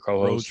 and then the Road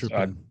co-host.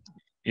 tripping.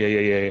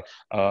 Yeah.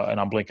 And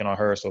I'm blinking on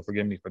her, so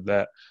forgive me for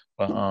that.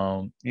 But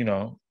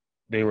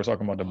they were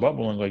talking about the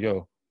bubble and like,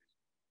 yo,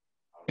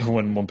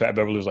 when Pat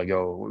Beverly was like,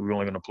 yo, we're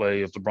only gonna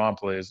play if LeBron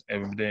plays,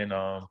 and then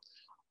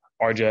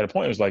RJ at a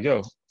point was like,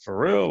 yo, for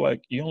real,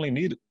 like you only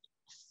need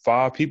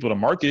five people to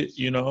market.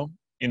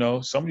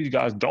 Some of these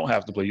guys don't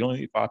have to play. You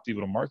only need five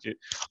people to market.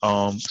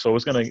 So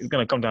it's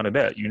gonna come down to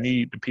that. You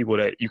need the people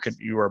that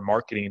you are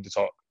marketing to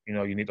talk.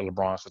 You need the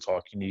LeBrons to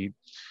talk. You need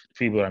the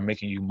people that are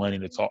making you money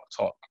to talk.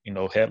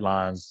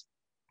 Headlines.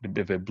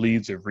 If it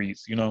bleeds, it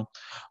reads.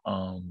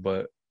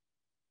 But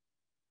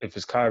if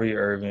it's Kyrie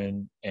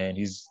Irving and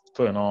he's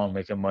putting on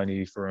making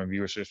money from a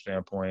viewership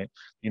standpoint,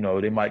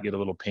 they might get a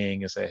little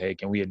ping and say, hey,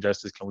 can we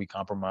adjust this? Can we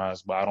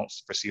compromise? But I don't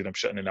foresee them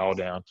shutting it all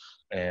down.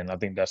 And I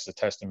think that's a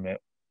testament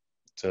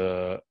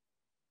to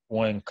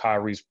one,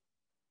 Kyrie's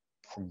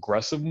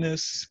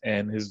progressiveness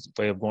and his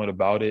way of going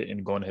about it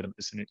and going ahead and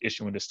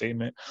issuing the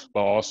statement,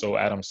 but also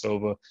Adam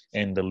Silva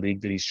and the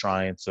league that he's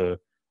trying to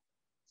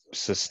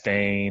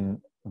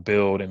sustain,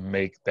 build, and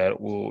make that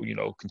will,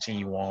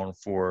 continue on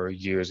for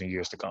years and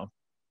years to come.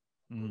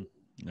 Mm,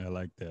 I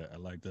like that. I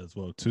like that as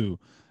well too.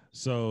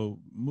 So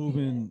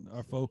moving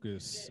our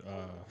focus,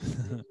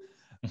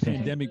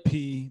 pandemic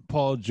P,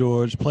 Paul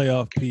George,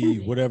 playoff P,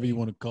 whatever you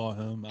want to call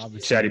him.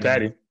 Obviously, Chatty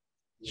Patty.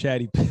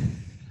 Chatty. P.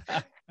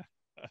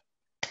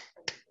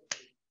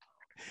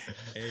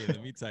 Hey,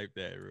 let me type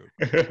that real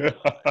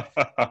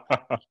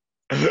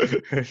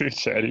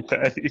Chatty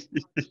Patty.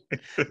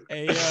 quick.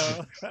 Hey,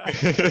 yo.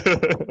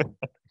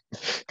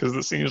 Because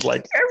it seems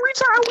like every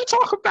time we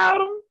talk about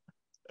him,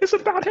 it's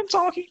about him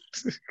talking.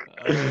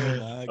 Oh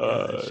my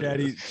God, uh,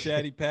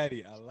 Chatty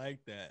Patty, I like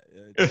that.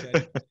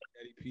 Chatty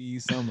P,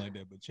 something like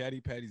that. But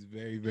Chatty Patty's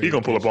very, he very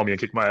gonna pull up on me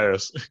catchy. and kick my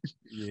ass.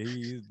 Yeah,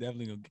 he's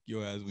definitely gonna kick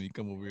your ass when you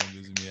come over here and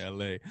visit me in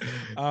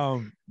LA.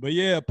 But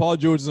yeah, Paul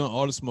George is on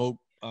All the Smoke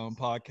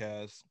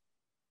podcast.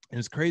 And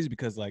it's crazy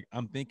because like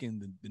I'm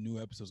thinking the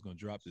new episode is gonna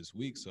drop this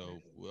week. So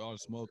with All the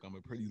Smoke, I'm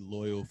a pretty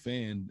loyal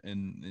fan,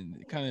 and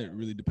it kind of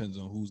really depends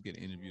on who's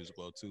getting interviewed as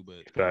well too.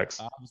 But Facts.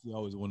 I obviously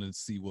always wanted to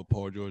see what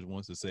Paul George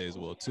wants to say as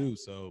well too.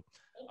 So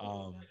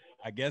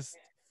I guess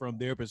from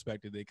their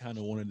perspective, they kind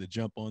of wanted to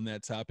jump on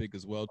that topic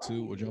as well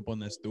too, or jump on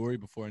that story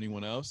before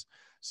anyone else.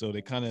 So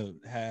they kind of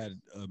had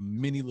a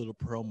mini little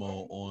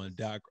promo on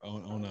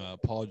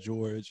Paul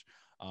George,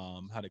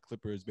 how the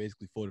Clippers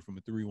basically folded from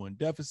a 3-1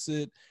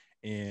 deficit,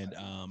 and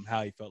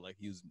how he felt like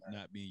he was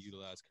not being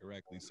utilized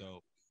correctly.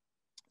 So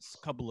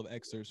a couple of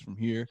excerpts from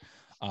here.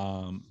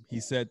 He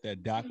said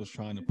that Doc was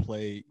trying to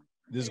play.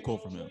 This is a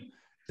quote from him.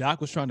 Doc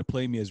was trying to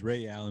play me as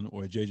Ray Allen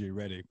or JJ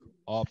Redick,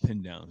 all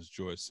pin downs.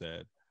 George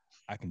said,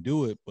 "I can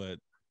do it, but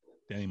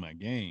that ain't my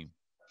game.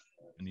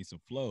 I need some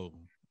flow.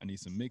 I need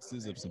some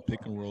mixes of some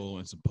pick and roll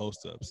and some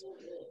post ups.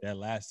 That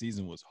last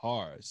season was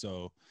hard."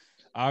 So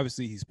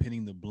obviously he's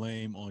pinning the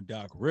blame on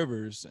Doc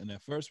Rivers. And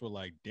at first we're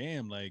like,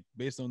 damn, like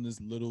based on this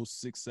little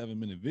 6-7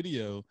 minute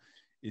video,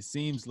 it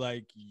seems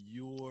like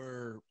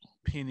you're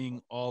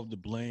pinning all the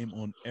blame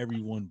on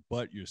everyone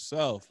but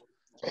yourself.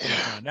 Come to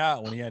find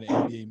out, when he had an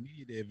NBA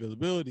Media Day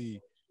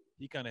availability,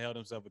 he kind of held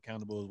himself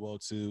accountable as well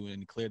too,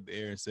 and cleared the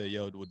air and said,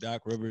 "Yo, with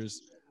Doc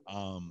Rivers,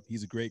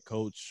 he's a great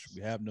coach.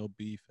 We have no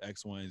beef,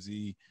 X, Y, and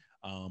Z.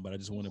 But I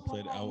just want to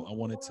play. I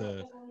wanted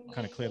to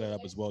kind of clear that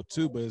up as well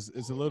too. But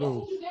it's a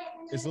little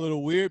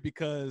weird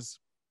because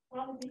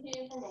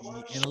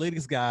the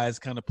analytics guys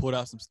kind of put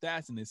out some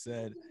stats and they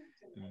said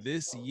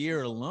this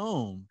year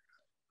alone,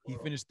 He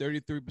finished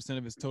 33%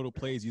 of his total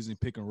plays using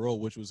pick and roll,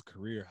 which was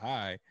career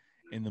high.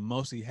 And the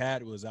most he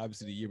had was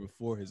obviously the year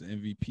before his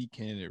MVP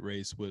candidate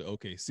race with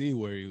OKC,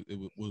 where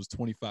it was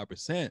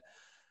 25%.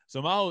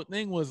 So my whole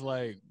thing was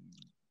like,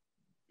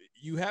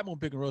 you have him on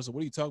pick and roll. So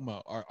what are you talking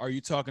about? Are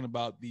you talking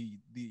about the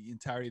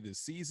entirety of the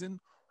season,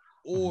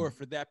 Mm-hmm. or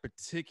for that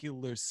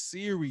particular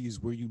series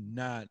where Getting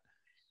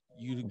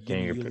your pick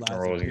and utilizing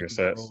rolls and pick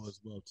your and roll sets. as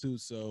well too?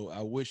 So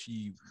I wish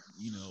he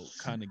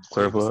kind of gave us a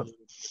Clarify. little bit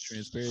more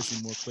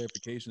transparency, more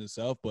clarification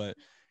itself. But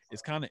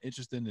it's kind of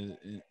interesting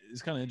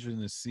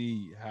to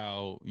see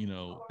how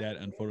that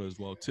unfolded as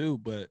well too.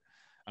 But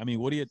I mean,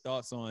 what are your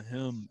thoughts on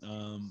him?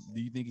 Do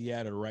you think he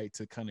had a right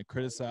to kind of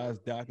criticize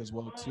Doc as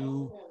well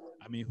too?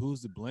 I mean,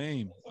 who's to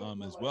blame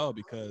as well?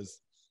 Because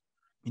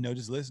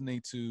just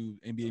listening to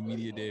NBA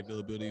Media Day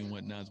availability and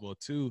whatnot as well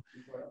too,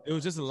 there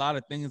was just a lot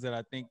of things that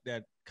I think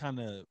that kind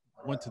of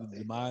went to the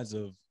demise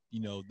of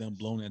them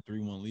blowing that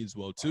 3-1 lead as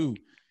well too.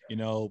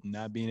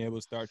 Not being able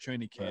to start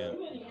training camp.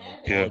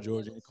 Yeah. Paul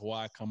George and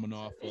Kawhi coming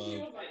off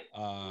of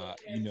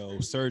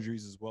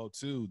surgeries as well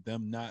too.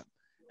 Them not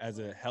as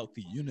a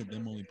healthy unit.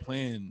 Them only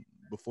playing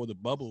before the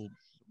bubble,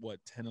 what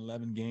 10,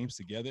 11 games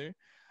together.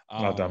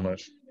 Not that Um,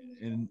 much.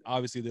 and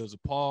obviously there was a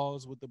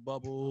pause with the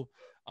bubble.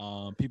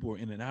 People were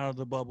in and out of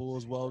the bubble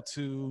as well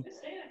too,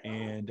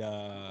 and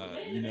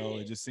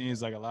it just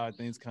seems like a lot of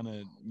things kind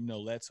of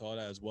led to all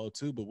that as well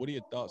too. But what are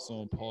your thoughts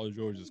on Paul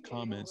George's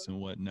comments and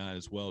whatnot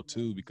as well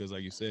too? Because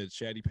like you said,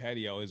 Chatty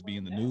Patty always be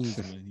in the news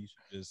when he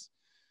should just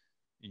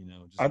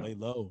I lay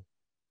low.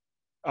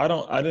 I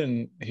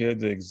didn't hear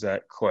the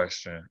exact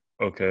question.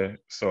 Okay,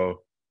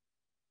 so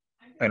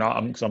and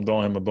I'm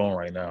throwing him a bone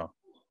right now,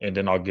 and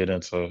then I'll get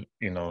into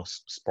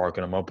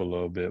sparking him up a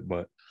little bit.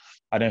 But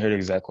I didn't hear the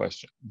exact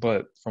question.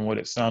 But from what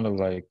it sounded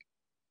like,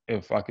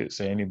 if I could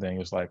say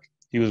anything, it's like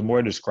he was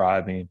more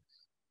describing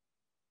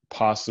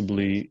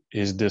possibly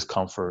his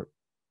discomfort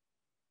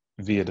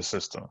via the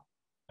system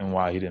and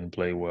why he didn't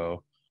play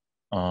well.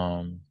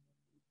 Um,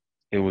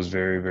 it was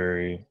very,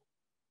 very,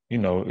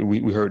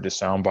 we heard the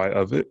soundbite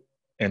of it,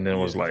 and then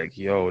it was Yeah. like,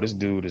 yo, this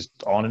dude is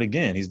on it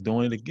again. He's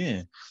doing it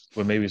again.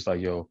 But maybe it's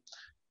like, yo,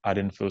 I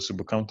didn't feel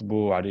super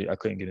comfortable. I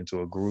couldn't get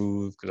into a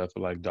groove because I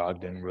feel like Doc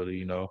didn't really,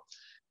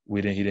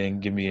 he didn't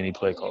give me any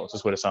play calls.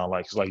 That's what it sounded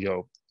like. It's like,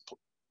 yo,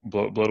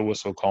 blow the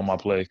whistle, call my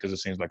play because it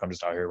seems like I'm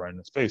just out here running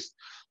in space.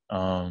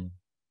 Um,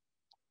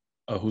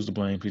 who's to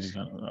blame? PG's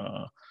kind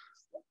of,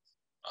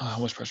 how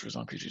much pressure is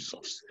on PG's?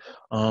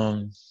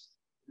 Um,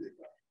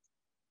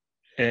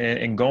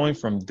 and going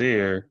from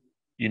there,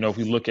 if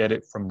we look at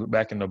it from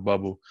back in the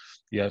bubble,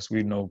 yes,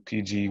 we know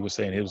PG was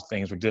saying his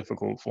things were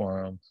difficult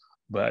for him,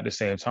 but at the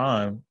same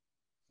time,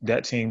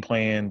 that team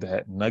playing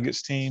that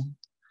Nuggets team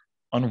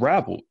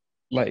unraveled.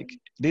 Like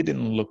they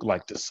didn't look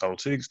like the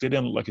Celtics. They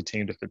didn't look like a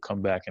team that could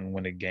come back and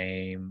win a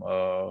game.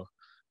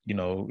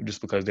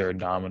 Just because they're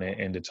dominant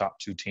and the top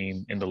two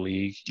team in the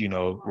league.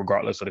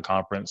 Regardless of the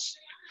conference,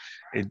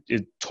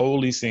 it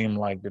totally seemed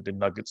like that the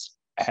Nuggets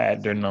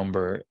had their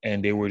number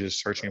and they were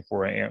just searching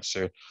for an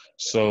answer.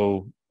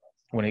 So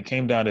when it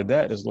came down to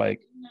that, it's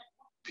like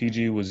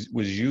PG was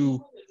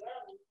you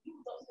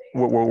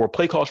were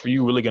play calls for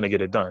you really going to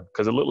get it done?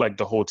 Because it looked like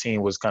the whole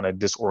team was kind of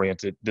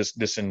disoriented,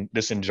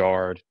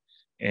 disenjarred,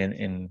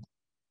 and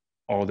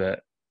all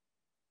that.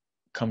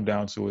 Come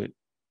down to it,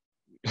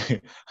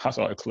 I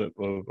saw a clip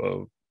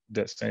of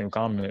that same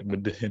comment,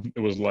 but then it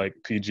was like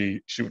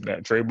PG shooting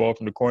that tray ball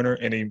from the corner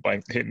and he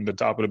like hitting the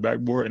top of the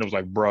backboard, and it was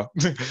like, bruh.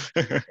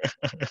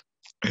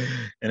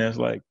 And it's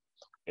like,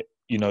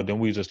 then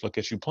we just look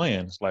at you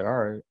playing. It's like, all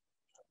right,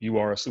 you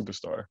are a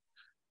superstar.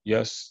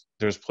 Yes,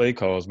 there's play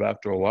calls, but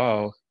after a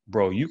while,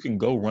 bro, you can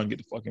go run, get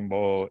the fucking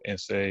ball, and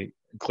say,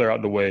 clear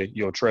out the way.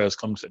 Yo, Trez,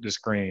 come set the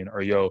screen,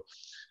 or yo,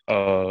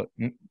 uh,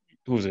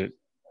 who's it?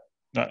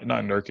 Not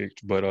Nurkic,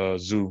 but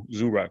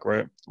Zurak,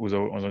 right? Was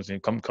on the team.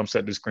 Come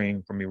set the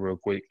screen for me real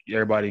quick.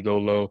 Everybody go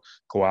low.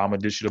 Kawhi, I'm gonna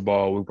dish you the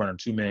ball. We're running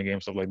 2-man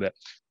game, stuff like that.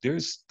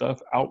 There's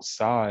stuff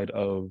outside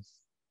of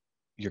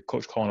your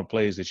coach calling the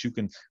plays that you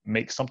can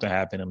make something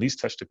happen, at least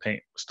touch the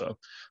paint stuff.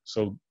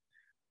 So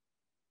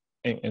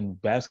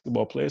and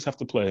basketball players have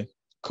to play.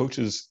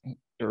 Coaches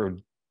are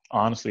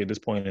honestly at this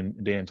point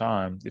in day and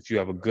time, if you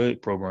have a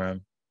good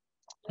program,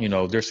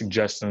 their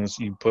suggestions,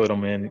 you put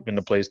them in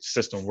the place, the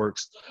system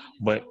works.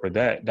 But for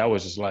that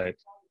was just like,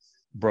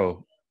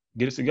 bro,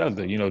 get it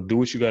together. Do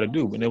what you got to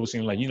do. And it would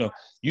seem like,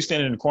 you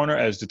standing in the corner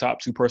as the top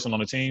two person on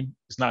the team,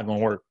 it's not going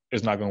to work.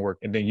 It's not going to work.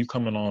 And then you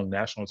coming on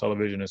national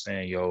television and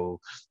saying,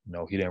 yo,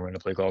 no, he didn't run a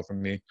play call for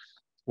me.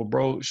 Well,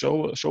 bro,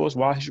 show us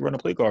why he should run a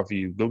play call for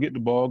you. Go get the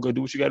ball. Go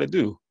do what you got to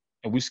do.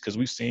 And because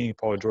we've seen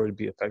Paul George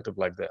be effective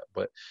like that.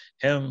 But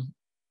him,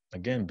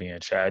 again, being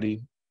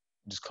chatty,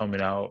 just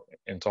coming out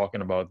and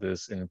talking about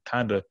this and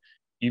kind of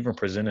even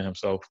presenting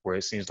himself where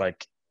it seems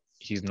like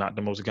he's not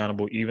the most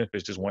accountable, even if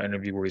it's just one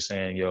interview where he's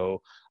saying,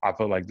 yo, I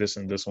felt like this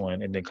and this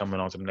one, and then coming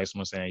on to the next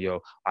one saying, yo,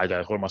 I got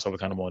to hold myself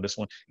accountable on this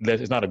one.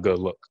 It's not a good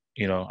look.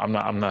 I'm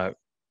not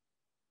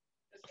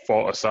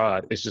fault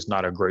aside. It's just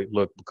not a great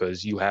look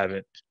because you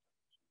haven't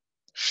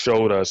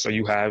showed us or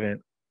you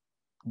haven't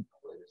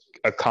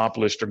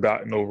accomplished or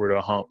gotten over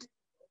the hump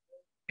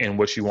in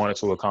what you wanted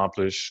to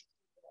accomplish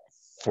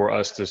for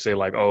us to say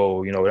like,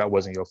 oh, that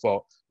wasn't your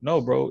fault. No,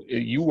 bro,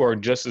 you are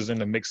just as in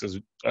the mix as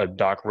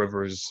Doc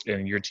Rivers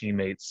and your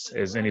teammates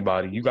as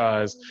anybody. You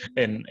guys,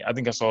 and I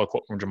think I saw a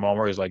quote from Jamal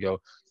Murray. It's like, yo,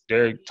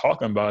 they're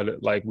talking about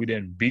it like we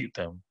didn't beat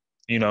them.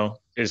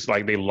 It's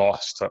like they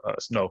lost to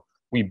us. No,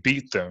 we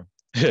beat them.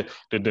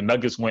 the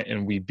Nuggets went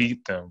and we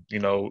beat them.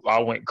 I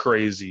went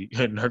crazy.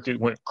 Nuggets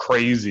went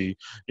crazy.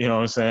 You know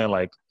what I'm saying?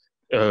 Like,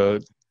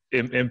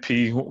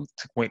 MP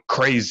went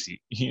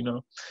crazy.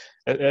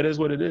 That is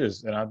what it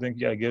is. And I think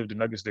you got to give the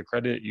Nuggets the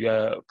credit. You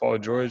got Paul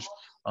George.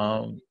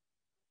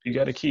 You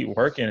got to keep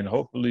working and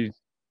hopefully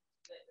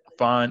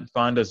find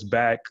us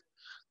back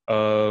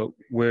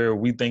where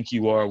we think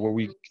you are, where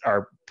we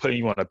are putting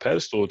you on a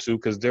pedestal too,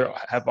 because there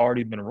have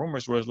already been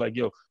rumors where it's like,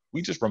 yo,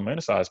 we just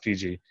romanticized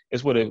PG.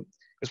 It's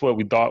what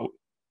we thought.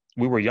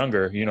 We were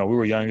younger,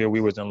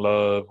 we was in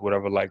love,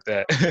 whatever like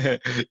that.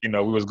 We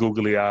was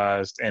googly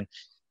eyes, and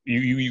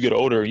you get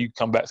older, you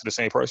come back to the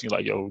same person. You're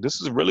like, yo,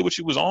 this is really what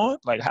you was on.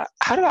 Like,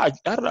 how did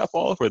I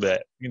fall for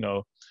that?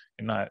 And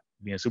not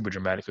being super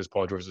dramatic because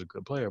Paul George is a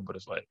good player, but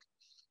it's like,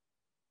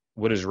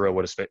 what is real,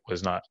 what is fake, what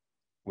is not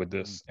with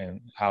this, and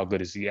how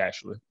good is he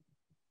actually?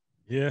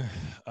 Yeah,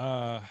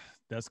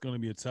 that's going to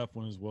be a tough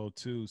one as well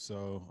too.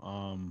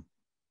 So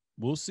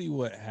we'll see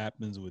what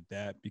happens with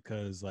that,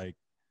 because like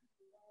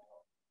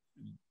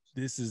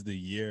this is the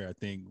year I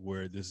think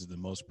where this is the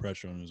most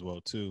pressure on him as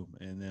well too.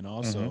 And then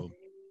also,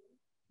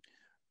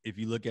 if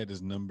you look at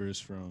his numbers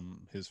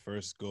from his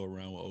first go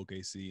around with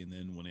OKC, and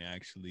then when they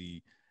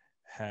actually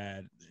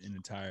had an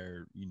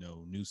entire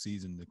new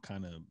season to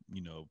kind of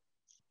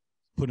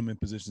put him in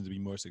position to be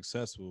more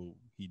successful,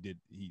 he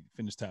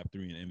finished top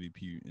 3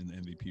 in the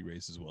MVP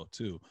race as well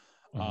too.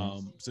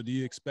 So do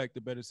you expect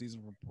a better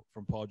season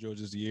from Paul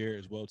George this year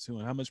as well too?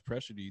 And how much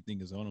pressure do you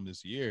think is on him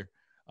this year?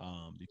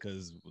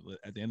 Because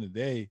at the end of the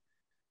day,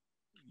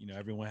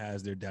 everyone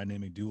has their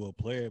dynamic duo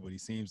player, but he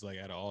seems like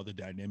out of all the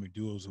dynamic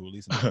duos who were at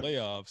least in the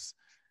playoffs,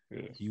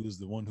 he was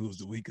the one who was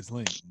the weakest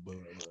link. But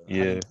how do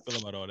you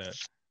feel about all that?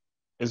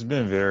 It's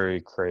been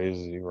very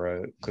crazy,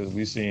 right? Because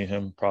we seen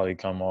him probably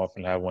come off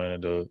and have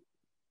a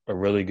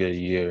really good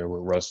year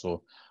with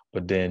Russell,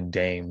 but then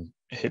Dame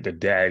hit the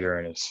dagger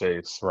in his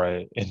face,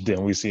 right? And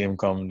then we see him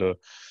come to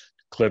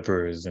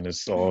Clippers and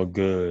it's all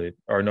good.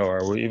 Or no,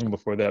 or even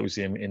before that, we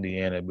see him in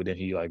Indiana, but then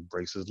he like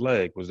breaks his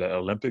leg. Was that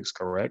Olympics,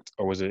 correct?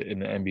 Or was it in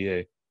the NBA?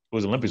 It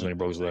was Olympics when he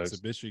broke his legs.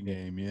 Exhibition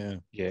game, yeah.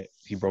 Yeah,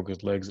 he broke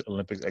his legs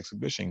Olympics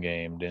exhibition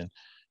game. Then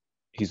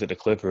he's at the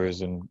Clippers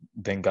and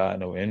thank God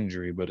no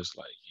injury, but it's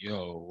like,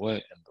 yo, what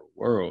in the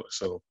world?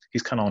 So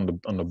he's kind of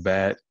on the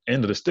bad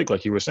end of the stick,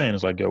 like you were saying.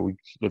 It's like, yo, we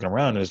keep looking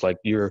around and it's like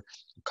you're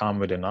a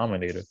common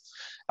denominator.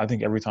 I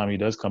think every time he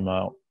does come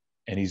out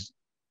and he's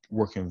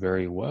working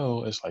very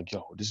well, it's like,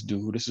 yo, this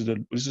dude, this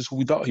is who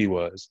we thought he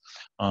was.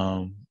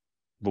 But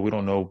we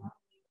don't know,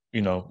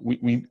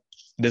 we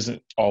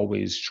doesn't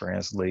always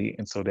translate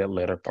until that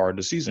latter part of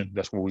the season.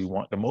 That's what we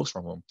want the most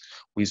from him.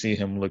 We see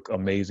him look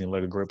amazing,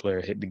 like a great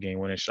player, hit the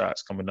game-winning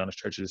shots coming down the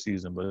stretch of the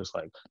season. But it's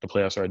like the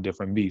playoffs are a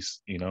different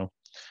beast.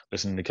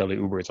 Listening to Kelly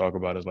Oubre talk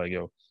about it, it's like,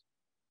 yo,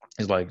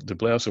 it's like the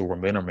playoffs are where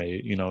men are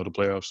made. The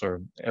playoffs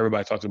are.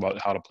 Everybody talks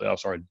about how the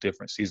playoffs are a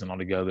different season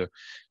altogether,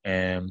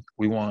 and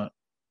we want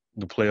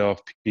the playoff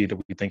P that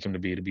we think him to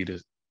be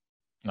the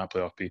not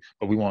playoff P,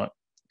 but we want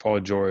Paul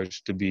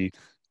George to be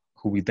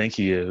who we think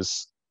he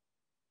is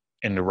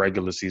in the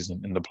regular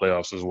season, in the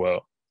playoffs as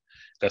well.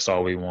 That's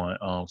all we want.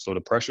 So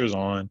the pressure's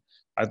on.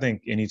 I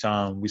think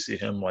anytime we see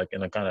him like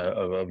in a kind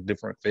of a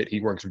different fit, he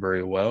works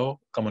very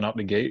well coming out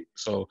the gate.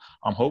 So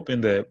I'm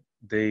hoping that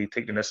they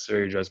take the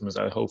necessary adjustments.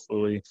 I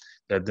hopefully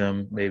that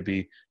them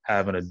maybe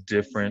having a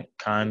different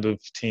kind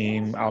of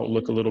team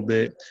outlook a little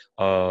bit,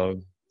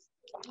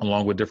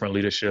 along with different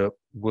leadership,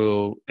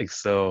 will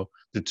excel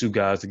the two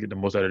guys to get the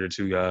most out of the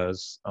two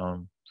guys.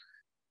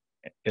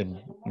 And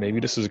maybe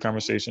this is a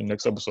conversation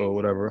next episode or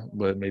whatever,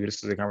 but maybe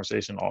this is a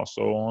conversation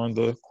also on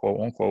the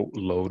quote unquote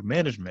load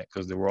management,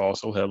 because there were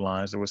also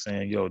headlines that were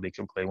saying, yo, they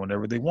can play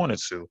whenever they wanted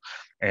to.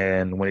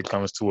 And when it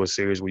comes to a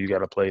series where you got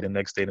to play the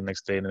next day, the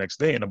next day, the next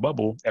day in a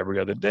bubble every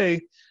other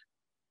day,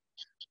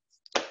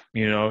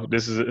 maybe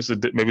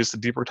it's a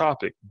deeper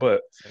topic,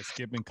 but it's like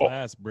skipping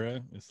class, bro.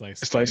 It's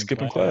like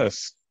skipping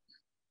class.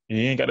 You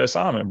ain't got the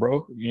assignment,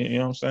 bro. You know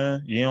what I'm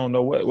saying? You don't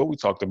know what we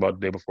talked about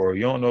the day before.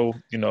 You don't know,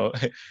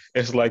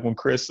 it's like when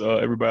Chris,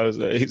 everybody was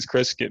it's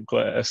Chris skipped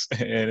class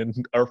and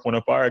Earth, Wind,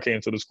 and Fire came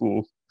to the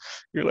school.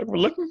 You're like, we're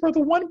looking for the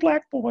one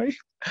black boy.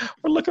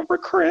 We're looking for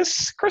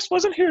Chris. Chris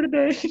wasn't here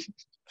today.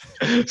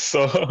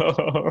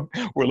 So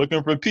we're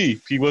looking for P.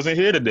 P wasn't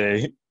here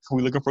today.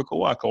 We're looking for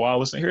Kawhi. Kawhi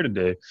wasn't here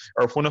today.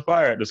 Earth, Wind, and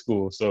Fire at the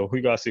school. So we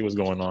got to see what's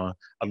going on.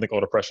 I think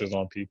all the pressure's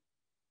on P.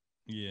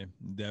 Yeah,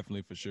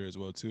 definitely for sure as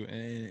well too.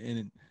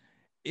 And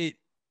it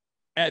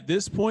at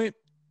this point,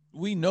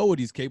 we know what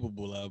he's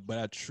capable of, but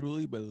I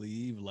truly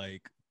believe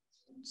like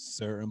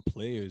certain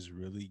players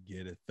really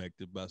get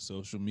affected by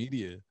social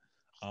media.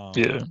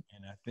 Yeah.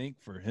 And I think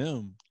for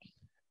him,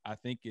 I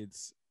think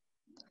it's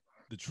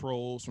the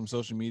trolls from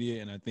social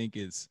media, and I think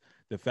it's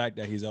the fact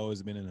that he's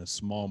always been in a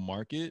small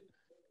market.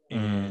 Mm,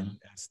 And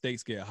as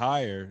stakes get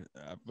higher,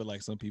 I feel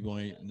like some people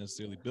ain't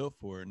necessarily built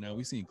for it. Now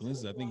we've seen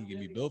glimpses. I think he can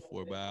be built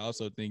for it, but I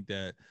also think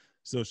that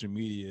social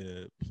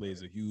media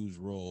plays a huge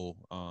role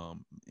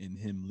in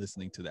him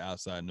listening to the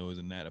outside noise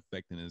and that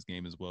affecting his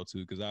game as well too.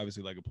 Because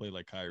obviously, like a player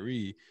like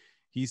Kyrie,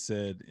 he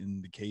said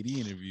in the KD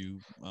interview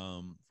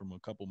from a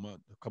couple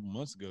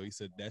months ago, he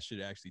said that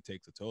shit actually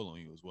takes a toll on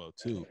you as well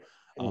too.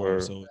 where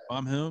So if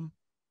I'm him,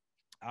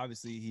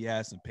 obviously he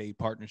has some paid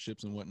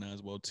partnerships and whatnot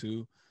as well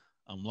too.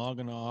 I'm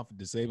logging off,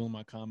 disabling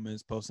my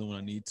comments, posting when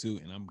I need to,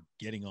 and I'm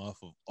getting off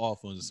of all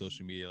forms of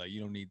social media. Like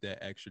you don't need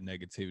that extra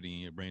negativity in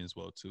your brain as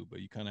well too. But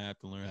you kind of have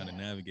to learn how to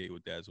navigate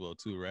with that as well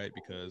too, right?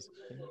 Because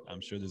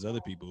I'm sure there's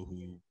other people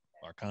who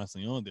are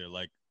constantly on there,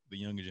 like the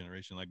younger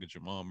generation, like a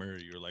Jamal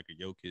Murray or like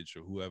a Jokic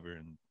or whoever,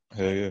 and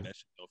hell yeah, that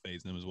shit don't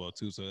phase them as well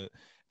too. So at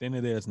the end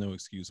of the day, that's no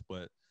excuse.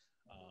 But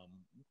um,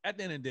 at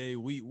the end of the day,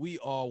 we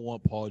all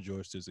want Paul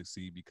George to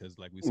succeed because,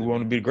 like we we said, want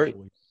we to be think great.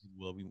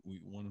 we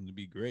want him to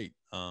be great.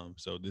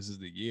 So this is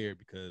the year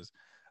because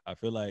I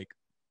feel like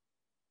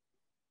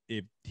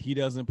if he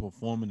doesn't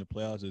perform in the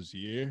playoffs this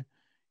year,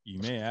 you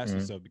may ask Mm,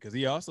 yourself because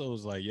he also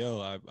was like, "Yo,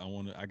 I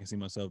want to. I can see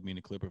myself being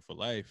a Clipper for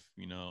life.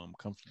 You know, I'm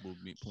comfortable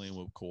playing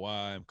with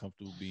Kawhi. I'm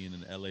comfortable being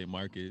in the LA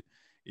market.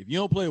 If you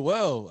don't play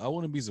well, I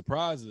wouldn't be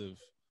surprised if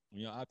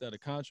when you opt out of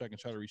contract and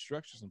try to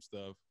restructure some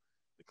stuff,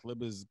 the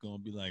Clippers gonna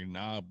be like,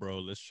 nah, bro,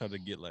 let's try to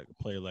get like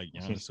a player like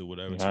Giannis or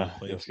whatever to yeah,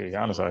 replace let's you. get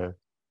Giannis So out here.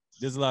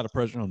 there's a lot of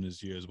pressure on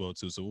this year as well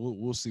too. So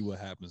we'll see what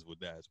happens with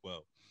that as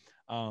well.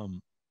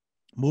 Um,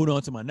 moving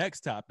on to my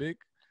next topic.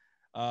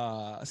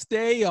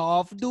 Stay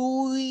off the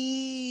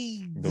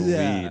weed. The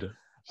weed,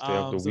 stay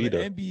off the So the weed.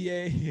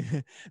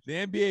 NBA, the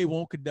NBA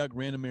won't conduct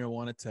random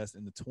marijuana tests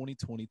in the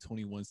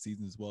 2020-21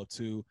 season as well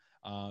too.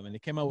 And they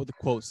came out with a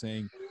quote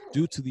saying,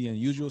 "Due to the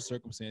unusual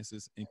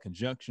circumstances in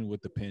conjunction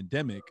with the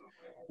pandemic,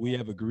 we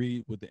have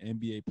agreed with the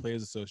NBA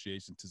Players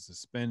Association to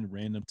suspend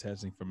random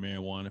testing for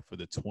marijuana for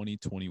the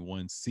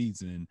 2021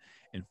 season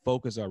and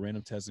focus our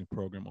random testing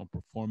program on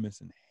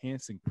performance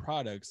enhancing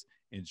products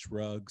and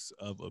drugs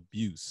of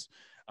abuse."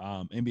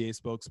 NBA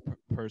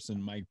spokesperson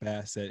Mike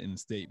Bass said in a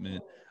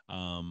statement,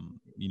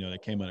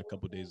 that came out a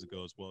couple days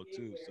ago as well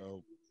too.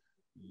 So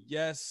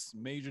yes,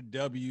 major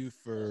W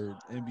for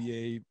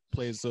NBA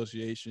Players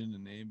Association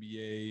and the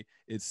NBA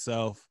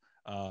itself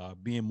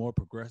being more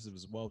progressive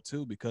as well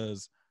too,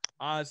 because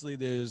honestly,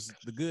 there's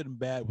the good and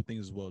bad with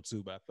things as well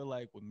too. But I feel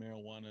like with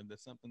marijuana,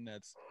 that's something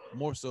that's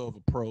more so of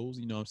a pros.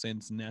 You know what I'm saying?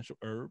 It's a natural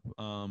herb.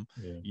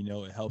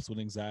 Yeah, It helps with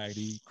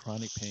anxiety,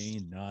 chronic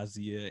pain,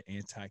 nausea,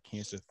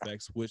 anti-cancer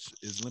effects, which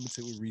is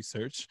limited with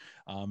research.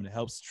 And it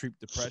helps treat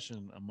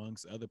depression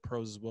amongst other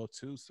pros as well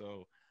too.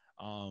 So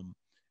um,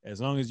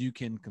 as long as you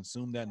can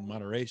consume that in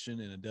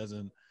moderation and it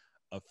doesn't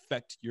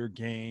affect your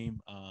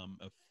game,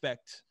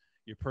 affect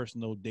your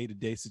personal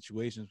day-to-day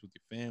situations with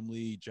your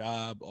family,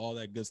 job, all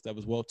that good stuff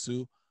as well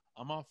too.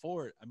 I'm all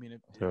for it. I mean,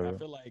 I yeah.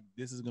 feel like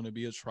this is going to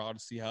be a trial to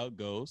see how it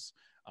goes.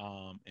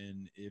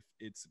 And if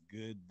it's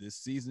good this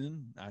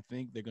season, I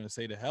think they're going to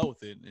say to hell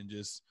with it and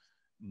just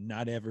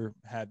not ever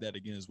have that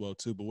again as well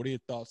too. But what are your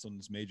thoughts on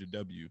this major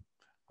W?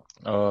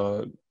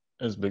 Uh,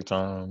 it's big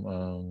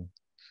time.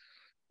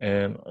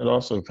 And it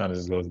also kind of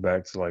just goes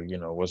back to like,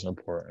 what's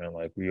important.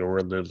 Like we're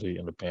literally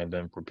in the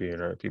pandemic period,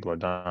 right? People are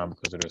dying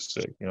because they're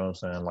sick. You know what I'm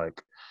saying?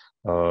 Like,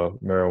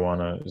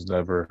 marijuana is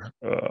never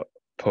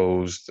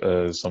posed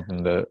as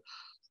something that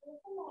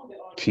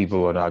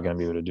people are not going to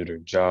be able to do their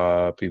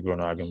job. People are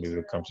not going to be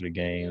able to come to the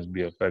games,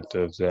 be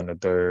effective. Then the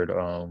third,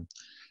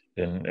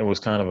 and it was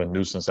kind of a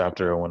nuisance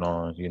after it went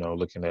on.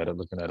 Looking at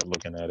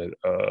it.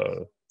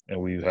 And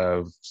we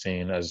have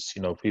seen as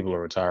people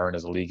are retiring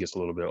as the league gets a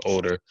little bit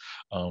older.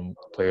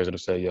 Players that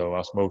have said, "Yo,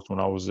 I smoked when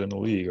I was in the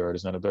league," or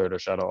 "This and the third," or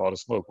shout out all the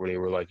smoke, where they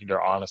were like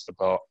they're honest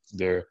about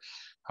their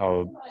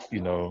how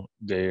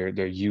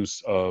their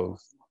use of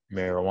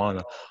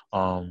marijuana.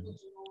 Um,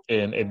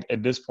 and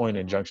at this point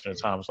in junction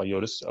of time, it's like, yo,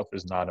 this stuff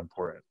is not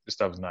important. This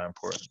stuff is not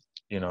important,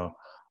 you know.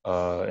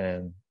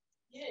 And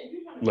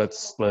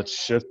let's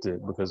shift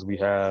it because we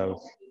have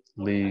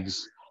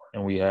leagues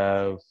and we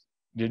have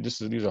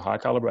these are high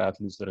caliber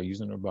athletes that are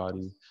using their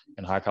body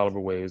in high caliber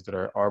ways that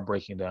are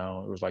breaking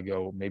down. It was like,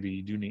 yo, maybe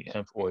you do need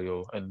hemp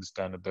oil and this,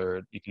 that, and the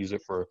third. You can use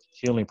it for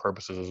healing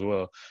purposes as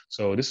well.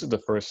 So this is the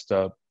first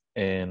step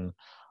in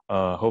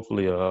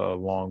hopefully a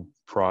long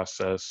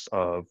process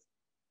of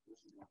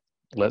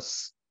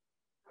let's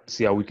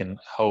see how we can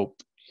help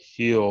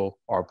heal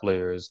our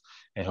players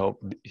and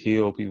help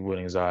heal people with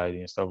anxiety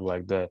and stuff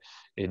like that.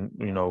 And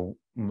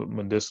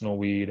medicinal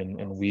weed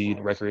and weed,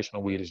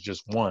 recreational weed is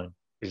just one.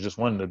 It's just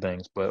one of the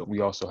things, but we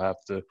also have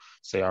to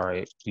say, all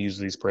right, we use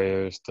these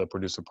prayers to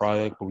produce a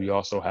product, but we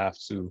also have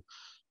to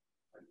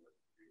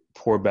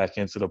pour back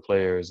into the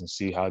players and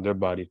see how their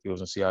body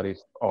feels and see how they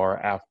are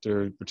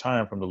after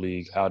retiring from the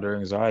league, how their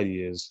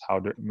anxiety is, how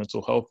their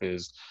mental health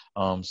is.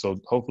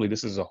 So hopefully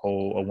this is a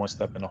one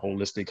step in a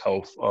holistic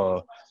health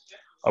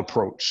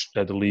approach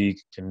that the league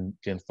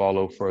can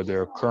follow for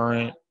their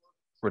current,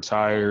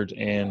 retired,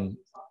 and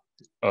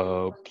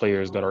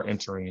players that are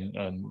entering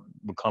and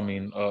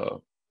becoming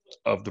of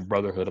the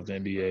brotherhood of the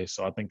NBA.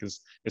 So I think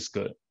it's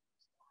good.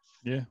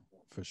 Yeah,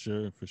 for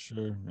sure, for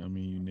sure. I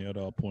mean, you nailed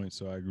all points,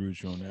 so I agree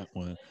with you on that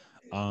one.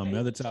 The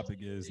other topic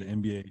is the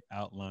NBA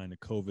outlined the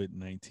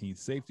COVID-19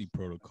 safety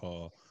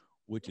protocol,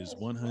 which is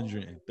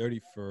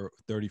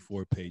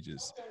 134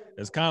 pages.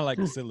 It's kind of like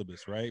a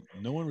syllabus, right?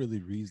 No one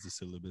really reads the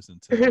syllabus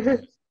until they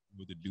have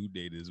what the due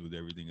date is with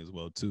everything as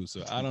well too.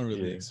 So I don't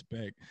really Yeah.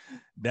 expect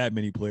that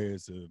many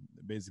players to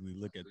basically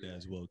look at that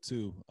as well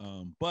too.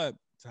 But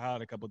to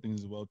highlight a couple of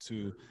things as well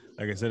too,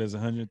 like I said, it's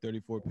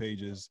 134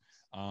 pages.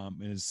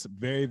 And it's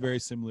very, very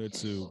similar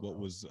to what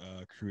was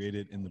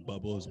created in the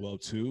bubble as well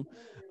too.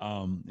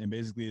 And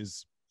basically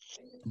is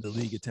the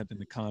league attempting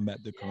to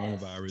combat the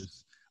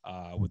coronavirus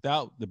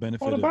without the Oh, the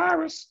benefit of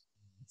virus.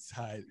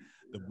 inside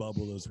the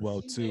bubble as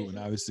well too. And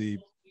obviously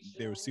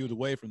they were sealed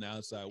away from the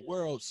outside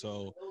world,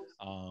 so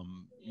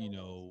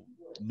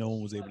no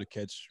one was able to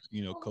catch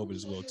COVID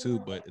as well too.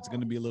 But it's going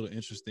to be a little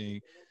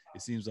interesting.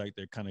 It seems like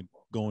they're kind of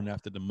going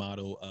after the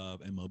model of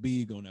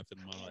MLB, going after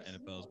the model of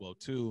NFL as well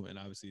too, and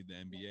obviously the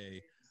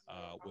NBA.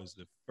 Was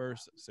the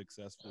first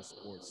successful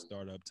sports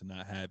startup to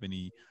not have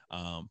any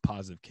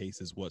positive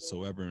cases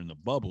whatsoever in the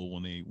bubble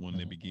when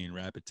they began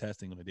rapid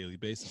testing on a daily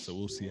basis. So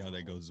we'll see how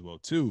that goes as well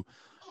too.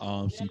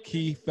 Some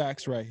key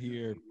facts right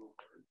here,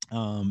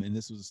 and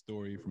this was a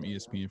story from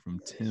ESPN from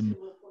Tim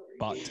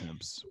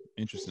Bontemps.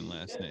 Interesting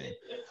last name.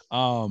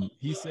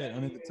 He said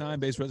under the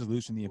time-based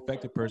resolution, the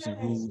infected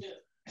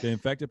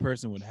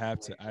person would have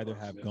to either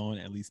have gone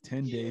at least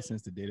 10 days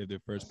since the date of their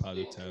first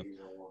positive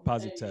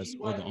test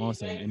or the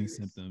onset of any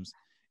symptoms.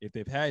 If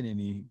they've had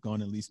any,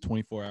 gone at least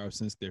 24 hours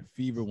since their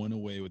fever went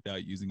away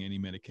without using any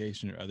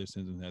medication or other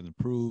symptoms has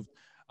improved.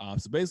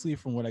 So basically,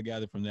 from what I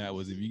gathered from that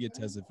was if you get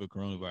tested for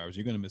coronavirus,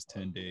 you're going to miss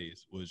 10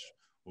 days, which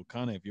will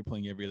kind of, if you're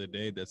playing every other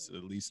day, that's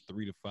at least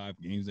 3 to 5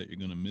 games that you're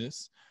going to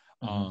miss.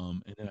 Mm-hmm.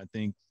 And then I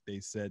think they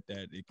said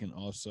that it can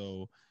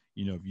also,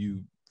 if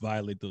you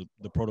violate the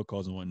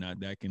protocols and whatnot,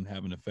 that can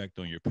have an effect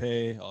on your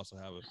pay, also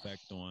have an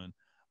effect on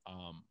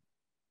um,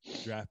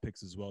 draft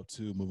picks as well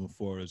too, moving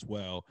forward as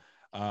well.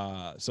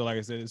 So like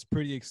I said, it's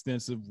pretty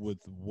extensive with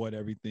what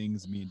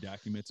everything's being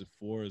documented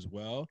for as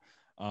well.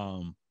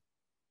 Um,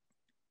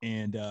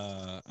 and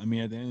I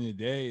mean, at the end of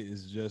the day,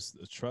 it's just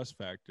a trust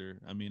factor.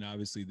 I mean,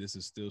 obviously, this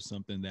is still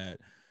something that,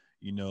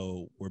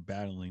 we're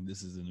battling.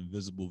 This is an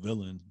invisible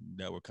villain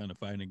that we're kind of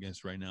fighting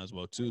against right now as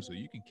well, too. So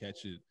you can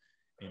catch it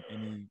in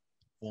any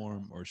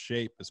form or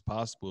shape as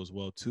possible as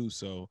well, too.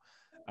 So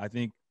I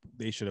think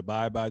they should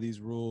abide by these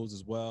rules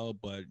as well.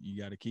 But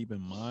you got to keep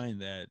in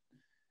mind that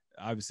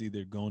obviously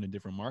they're going to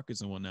different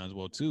markets and whatnot as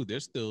well too.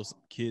 There's still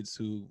kids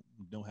who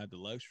don't have the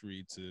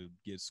luxury to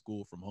get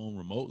school from home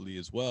remotely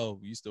as well.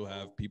 You still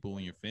have people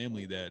in your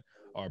family that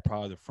are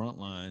part of the front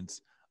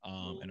lines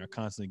and are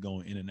constantly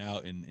going in and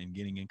out and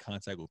getting in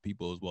contact with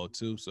people as well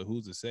too. So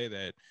who's to say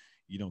that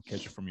you don't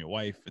catch it from your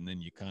wife and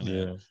then you kind of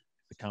Yeah.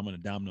 the common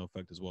domino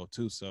effect as well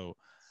too. So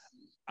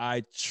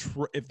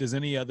if there's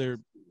any other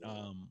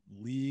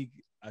league,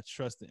 I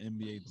trust the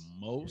NBA the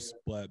most,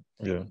 but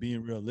Yeah.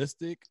 being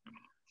realistic,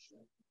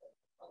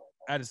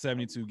 out of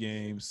 72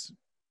 games,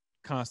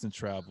 constant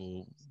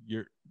travel,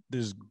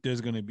 there's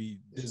gonna be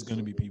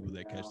people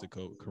that catch the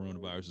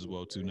coronavirus as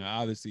well too. Now,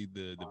 obviously,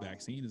 the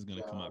vaccine is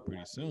gonna come out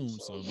pretty soon,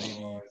 so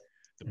maybe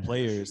the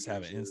players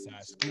have an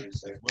inside scoop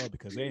as well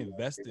because they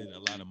invested a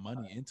lot of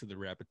money into the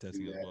rapid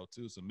testing as well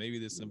too. So maybe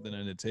there's something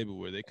on the table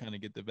where they kind of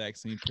get the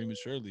vaccine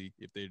prematurely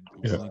if they're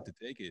Yeah. willing to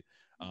take it.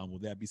 Will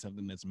that be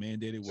something that's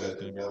mandated, where it's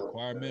going to be a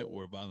requirement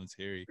or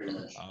voluntary?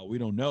 We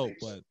don't know,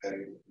 but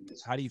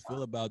how do you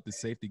feel about the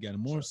safety guide?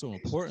 And more so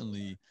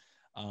importantly,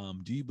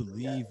 do you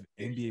believe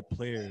NBA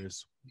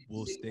players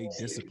will stay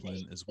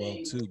disciplined as well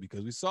too?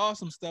 Because we saw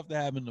some stuff that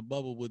happened in the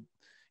bubble with,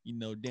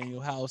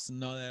 Daniel House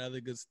and all that other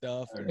good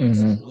stuff, and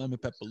some Mm-hmm. lemon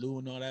pepper Lou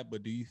and all that.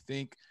 But do you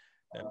think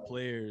that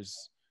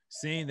players,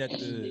 seeing that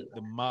the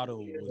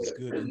model was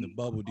good in the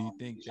bubble, do you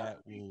think that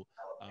will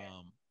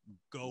um,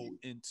 go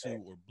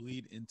into or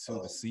bleed into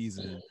the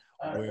season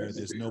where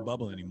there's no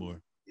bubble anymore?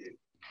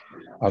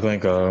 I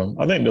think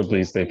the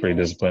police stay pretty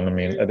disciplined. I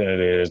mean, at the end of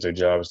the day, it's their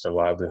job, it's their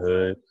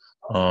livelihood.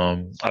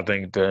 I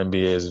think the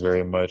NBA is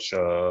very much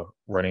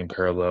running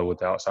parallel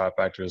with outside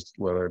factors,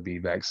 whether it be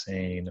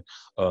vaccine,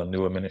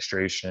 new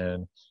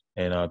administration,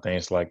 and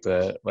things like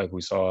that. Like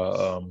we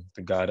saw,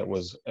 the guy that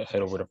was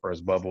head over the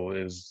first bubble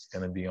is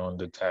going to be on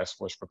the task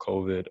force for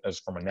COVID as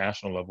from a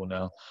national level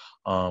now.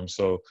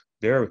 So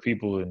there are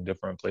people in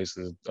different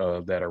places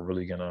that are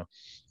really going to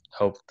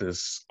help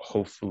this,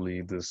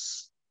 hopefully,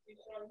 this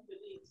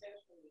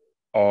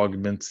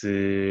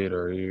augmented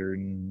or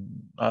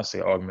I say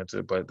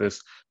augmented, but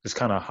this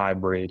kind of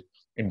hybrid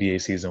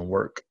NBA season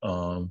work.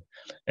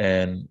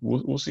 And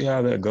we'll see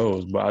how that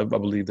goes. But I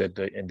believe that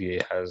the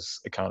NBA has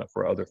accounted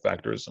for other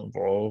factors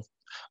involved.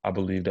 I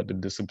believe that the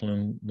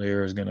discipline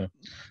there is gonna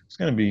it's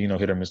gonna be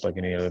hit or miss like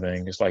any other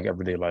thing. It's like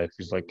everyday life.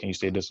 It's like, can you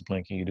stay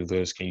disciplined? Can you do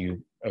this? Can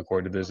you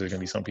accord to this? There's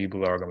gonna be some people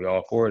that are gonna be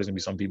all for it. There's gonna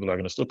be some people that are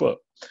gonna slip up.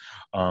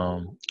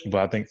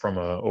 But I think from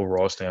an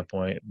overall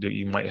standpoint, that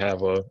you might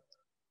have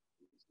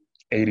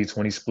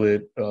 80-20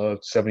 split,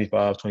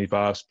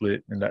 75-25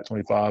 split, and that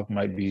 25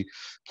 might be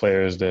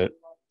players that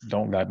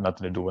don't got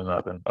nothing to do with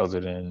nothing other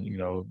than,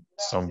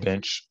 some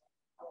bench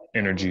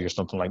energy or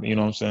something like that. You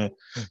know what I'm saying?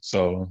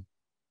 So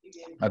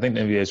I think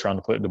the NBA is trying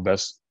to put the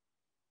best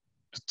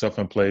stuff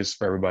in place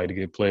for everybody to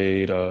get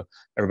played,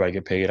 everybody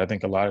get paid. I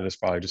think a lot of this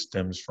probably just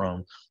stems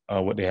from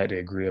what they had to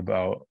agree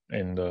about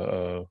in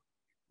the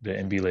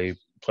NBA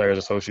Players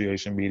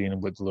Association meeting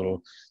with a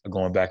little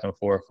going back and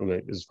forth with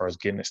it as far as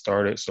getting it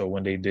started. So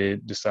when they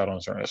did decide on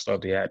certain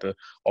stuff, they had to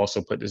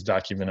also put this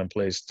document in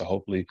place to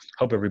hopefully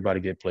help everybody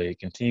get played,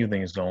 continue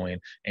things going,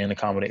 and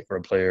accommodate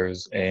for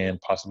players and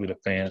possibly the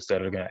fans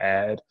that are going to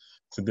add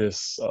to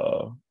this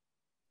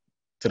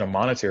to the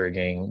monetary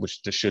gain,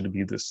 which this should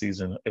be this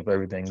season if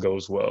everything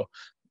goes well.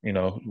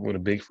 With a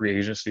big free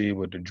agency,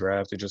 with the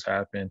draft that just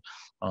happened,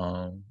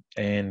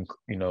 and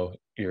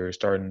you're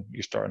starting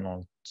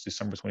on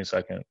December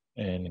 22nd,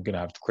 and you're gonna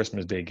have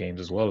Christmas Day games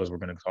as well as we're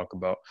gonna talk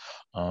about.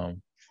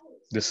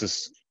 This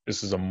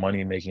is a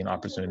money making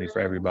opportunity for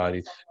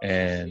everybody,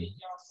 and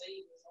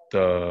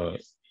the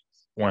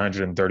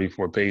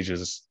 134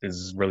 pages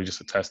is really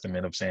just a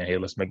testament of saying, hey,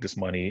 let's make this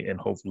money and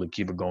hopefully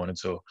keep it going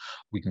until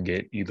we can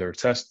get either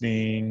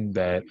testing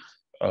that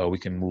we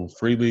can move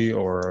freely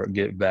or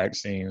get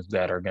vaccines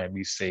that are going to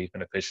be safe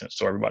and efficient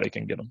so everybody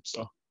can get them.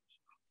 So,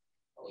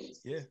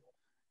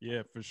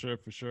 yeah, for sure,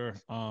 for sure.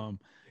 I'm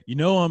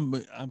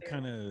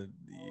kind of,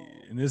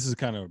 and this is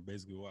kind of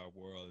basically what our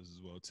world is as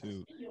well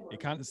too. It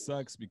kind of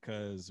sucks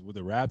because with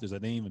the Raptors, I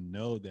didn't even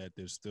know that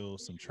there's still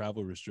some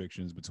travel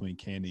restrictions between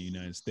Canada and the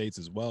United States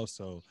as well.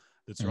 So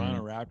the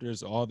Toronto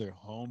Raptors, all their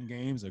home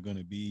games are going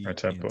to be in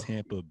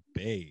Tampa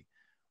Bay,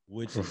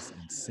 which is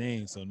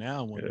insane. So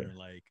now I'm wondering,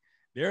 like,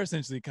 they're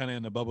essentially kind of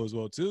in the bubble as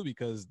well too,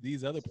 because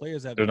these other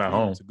players have the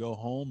freedom to go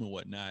home and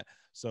whatnot.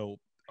 So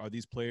are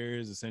these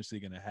players essentially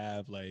going to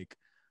have like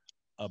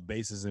a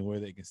basis in where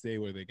they can stay,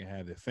 where they can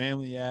have their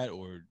family at,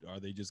 or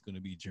are they just going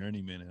to be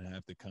journeymen and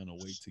have to kind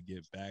of wait to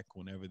get back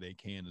whenever they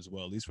can as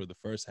well, at least for the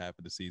first half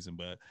of the season?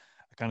 But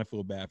I kind of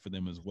feel bad for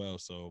them as well.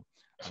 So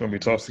it's gonna be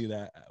tough.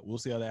 We'll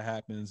see how that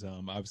happens.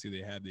 Obviously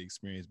they have the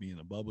experience being in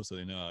a bubble, so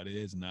they know how it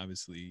is, and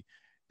obviously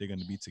they're going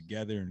to be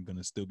together and going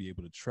to still be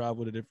able to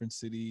travel to different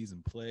cities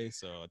and play.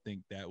 So I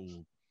think that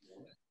will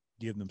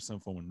give them some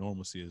form of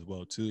normalcy as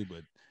well too.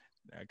 But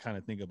I kind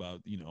of think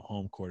about,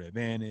 home court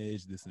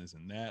advantage, this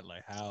and that,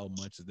 like how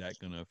much is that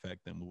going to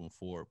affect them moving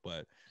forward?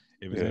 But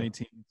if there's any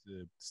team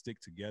to stick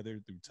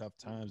together through tough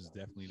times, it's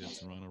definitely the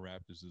Toronto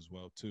Raptors as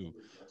well too.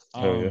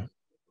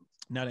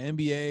 Now the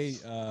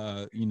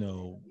NBA,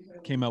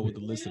 came out with a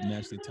list of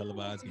nationally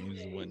televised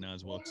games and whatnot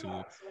as well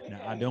too.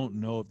 Now I don't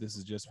know if this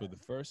is just for the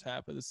first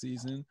half of the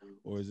season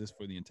or is this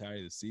for the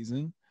entirety of the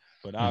season.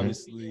 But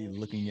obviously,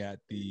 looking at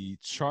the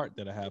chart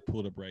that I have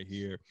pulled up right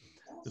here,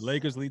 the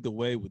Lakers lead the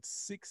way with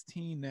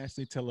 16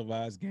 nationally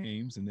televised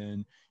games, and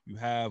then you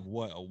have a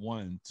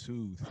 1,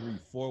 2, 3,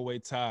 4-way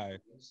tie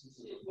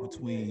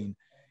between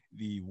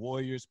the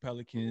Warriors,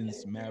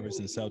 Pelicans, Mavericks,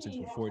 and Celtics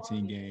with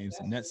 14 games.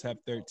 Nets have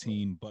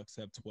 13, Bucks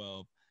have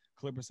 12,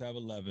 Clippers have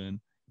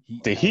 11.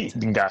 The Heat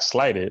got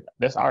slighted.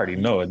 That's I already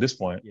know at this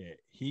point. Yeah,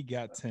 he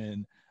got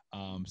 10.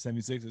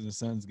 76ers and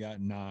Suns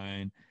got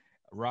 9.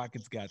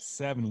 Rockets got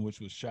 7, which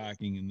was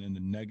shocking, and then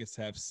the Nuggets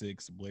have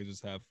 6,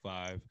 Blazers have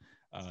 5,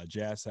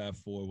 Jazz have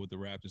 4, with the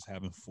Raptors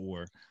having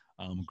 4,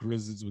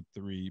 Grizzlies with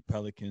 3,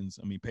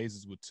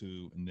 Pacers with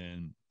 2, and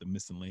then the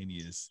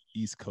miscellaneous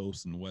East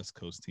Coast and West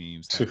Coast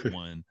teams have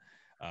 1.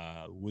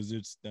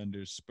 Wizards,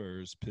 Thunder,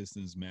 Spurs,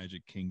 Pistons,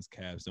 Magic, Kings,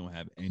 Cavs don't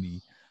have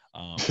any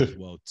as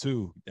well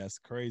too. That's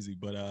crazy,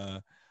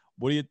 but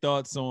what are your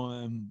thoughts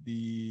on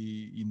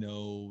the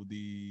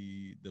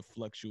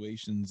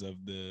fluctuations of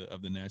the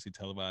nationally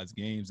televised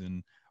games,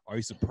 and are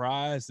you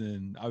surprised?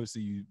 And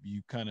obviously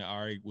you kind of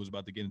already was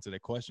about to get into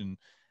that question,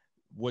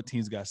 what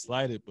teams got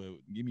slighted, but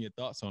give me your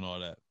thoughts on all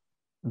that.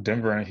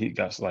 Denver and Heat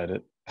got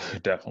slighted,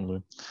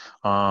 definitely.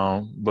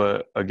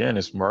 But again,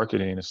 it's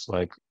marketing. It's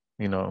like,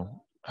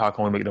 how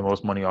can we make the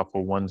most money off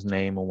of one's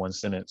name or one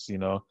sentence,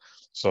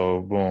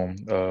 So boom,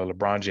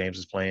 LeBron James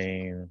is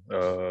playing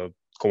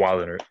Kawhi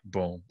Leonard.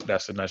 Boom,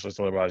 that's the national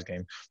televised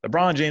game.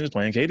 LeBron James is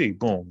playing KD.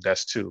 Boom,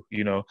 that's 2.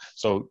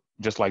 So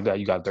just like that,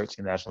 you got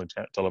 13 nationally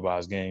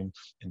televised games,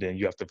 and then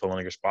you have to fill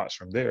in your spots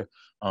from there.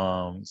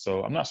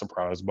 So I'm not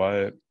surprised by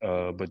it,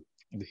 but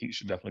the Heat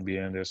should definitely be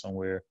in there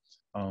somewhere.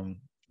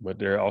 But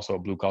they're also a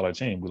blue collar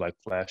team. We like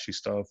flashy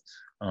stuff.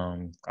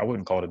 I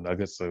wouldn't call the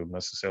Nuggets a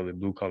necessarily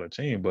blue collar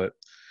team, but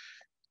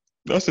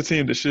that's the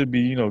team that should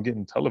be,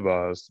 getting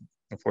televised.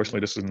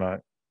 Unfortunately, this is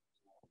not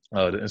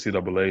the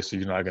NCAA, so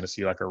you're not going to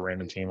see like a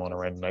random team on a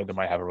random night that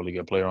might have a really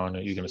good player on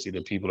it. You're going to see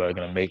the people that are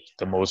going to make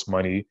the most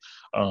money,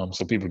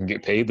 so people can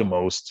get paid the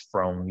most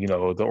from,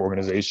 the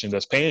organization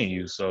that's paying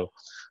you. So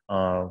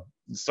it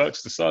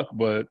sucks to suck,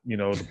 but the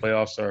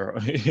playoffs are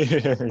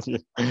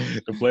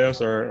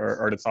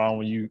are the time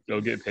when you go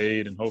get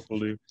paid, and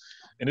hopefully,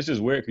 and it's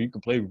just weird because you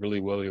can play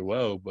really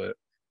well, but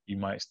you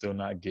might still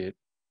not get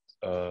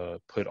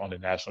put on the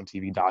national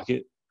TV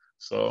docket.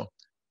 So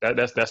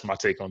that's my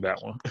take on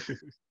that one.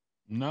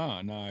 No,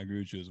 I agree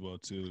with you as well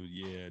too.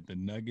 Yeah, the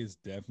Nuggets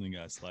definitely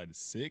got slided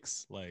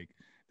 6. Like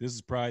this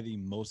is probably the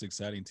most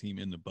exciting team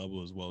in the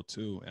bubble as well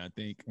too. And I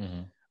think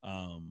Mm-hmm.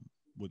 um,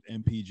 with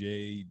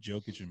MPJ,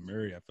 Jokic, and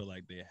Murray, I feel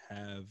like they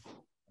have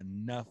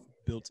enough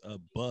built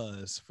up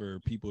buzz for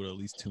people to at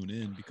least tune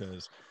in.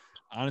 Because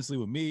honestly,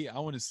 with me, I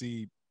want to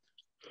see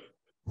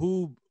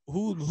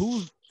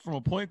who's from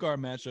a point guard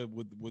matchup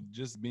with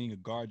just being a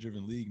guard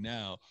driven league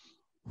now,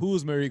 who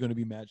is Murray going to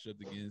be matched up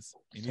against,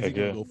 and is he Heck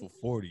going to yeah. go for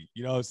 40?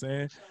 You know what I'm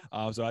saying?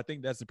 So I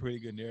think that's a pretty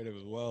good narrative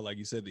as well. Like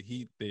you said, the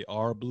Heat, they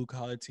are a blue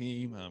collar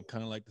team,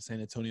 kind of like the San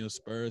Antonio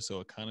Spurs, so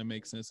it kind of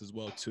makes sense as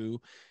well too.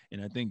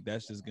 And I think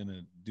that's just going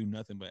to do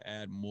nothing but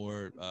add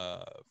more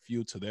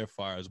fuel to their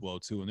fire as well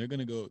too. And they're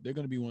going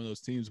to be one of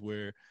those teams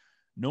where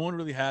no one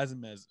really has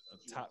them as a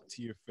top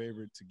tier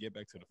favorite to get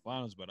back to the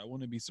finals, but I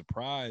wouldn't be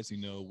surprised,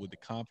 with the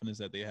confidence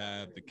that they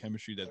have, the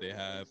chemistry that they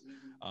have,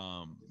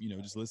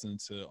 just listening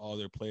to all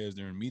their players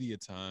during media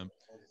time.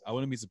 I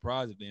wouldn't be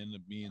surprised if they end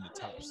up being the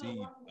top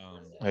seed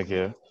Heck in the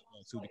yeah. East as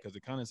well too, because they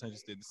kind of essentially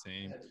stayed the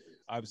same.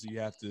 Obviously, you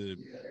have to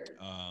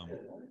um,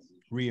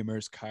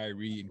 re-immerse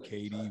Kyrie and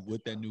KD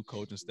with that new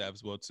coaching staff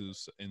as well too.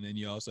 And then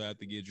you also have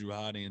to get Drew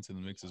Holiday into the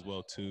mix as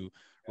well too.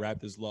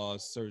 Raptors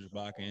lost Serge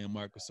Ibaka and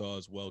Marcus Gasol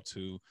as well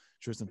too.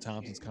 Tristan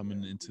Thompson's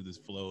coming into this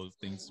flow of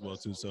things as well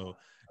too. So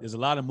there's a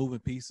lot of moving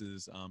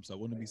pieces. So I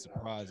wouldn't be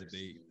surprised if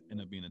they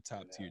end up being a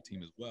top tier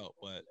team as well.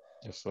 But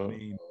Yes, I sir.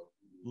 mean,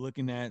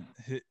 looking at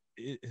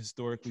it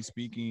historically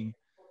speaking,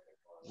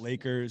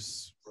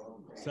 Lakers,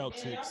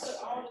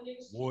 Celtics,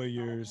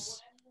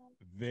 Warriors,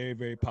 very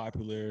very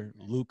popular.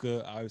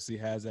 Luca obviously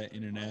has that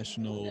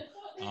international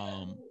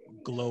um,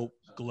 glow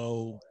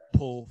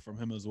pull from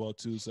him as well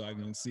too. So I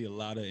can see a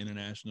lot of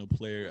international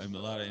player and a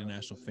lot of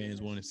international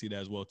fans want to see that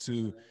as well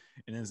too.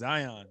 And then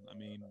Zion, I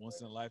mean, once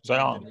in a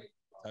lifetime Zion. generation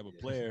type of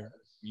player.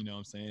 You know what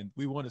I'm saying?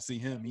 We want to see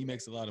him. He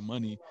makes a lot of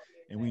money,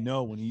 and we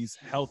know when he's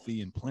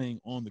healthy and playing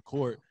on the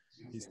court,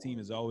 his team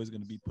is always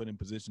going to be put in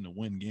position to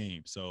win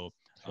games. So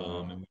So,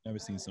 and we've never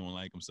seen someone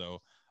like him. So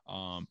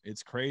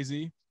it's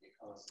crazy,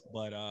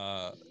 but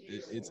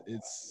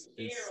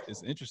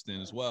it's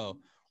interesting as well.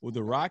 With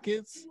the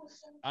Rockets,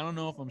 I don't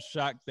know if I'm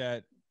shocked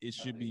that it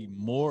should be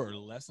more or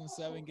less than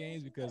 7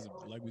 games because,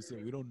 like we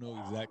said, we don't know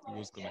exactly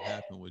what's going to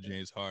happen with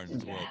James Harden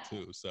as well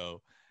too.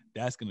 So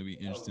that's going to be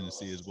interesting to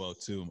see as well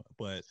too.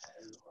 But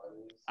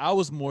I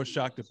was more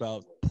shocked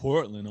about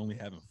Portland only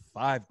having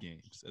 5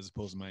 games as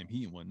opposed to Miami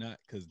Heat and whatnot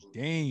because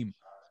Dame,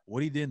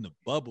 what he did in the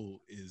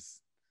bubble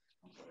is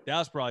that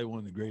was probably one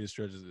of the greatest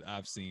stretches that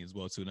I've seen as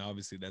well too. And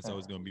obviously that's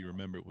always going to be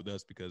remembered with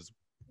us because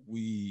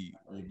we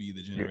will be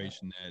the yeah.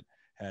 generation that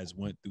has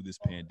went through this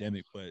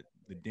pandemic. But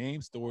the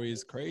Dame story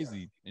is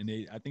crazy, and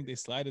I think they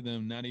slided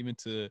them not even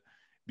to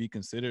be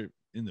considered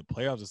in the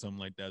playoffs or something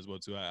like that as well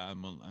too. I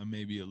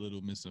may be a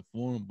little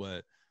misinformed,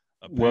 but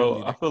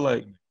Well, apparently they're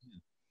considering.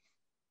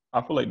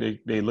 I feel like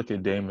they look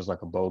at Dame as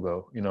like a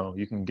BOGO. You know,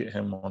 you can get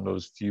him on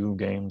those few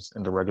games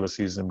in the regular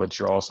season, but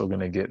you're also going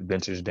to get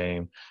vintage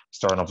Dame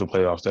starting off the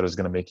playoffs that is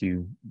going to make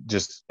you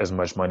just as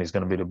much money. It's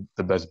going to be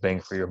the best bang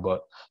for your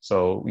buck.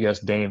 So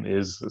yes, Dame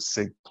is a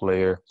sick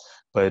player,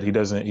 but he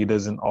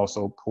doesn't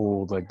also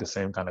pull like the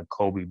same kind of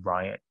Kobe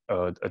Bryant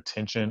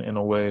attention in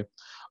a way.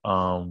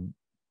 Um,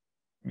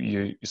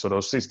 so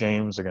those 6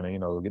 games are gonna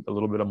get a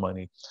little bit of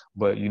money,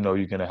 but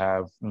you're gonna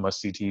have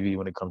must see TV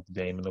when it comes to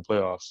Dame in the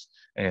playoffs.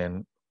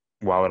 And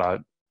why would I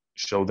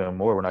show them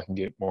more when I can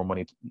get more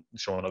money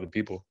showing other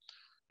people?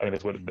 I think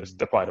that's what Mm, that's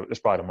probably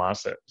the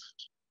mindset.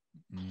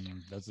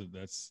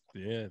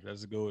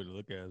 that's a good way to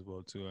look at it as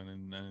well too. I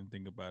didn't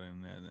think about it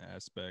in that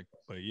aspect,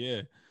 but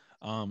yeah.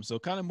 So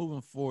kind of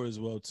moving forward as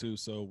well too.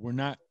 So we're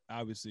not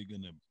obviously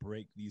gonna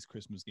break these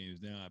Christmas games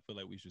down. I feel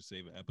like we should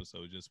save an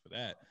episode just for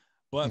that.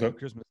 But for Okay.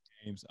 Christmas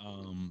games,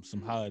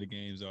 some holiday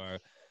games are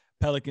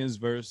Pelicans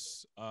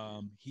versus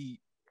Heat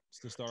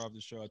to start off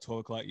the show at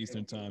 12 o'clock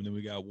Eastern time. Then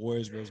we got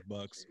Warriors versus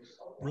Bucks,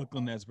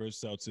 Brooklyn Nets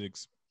versus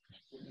Celtics,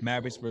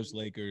 Mavericks versus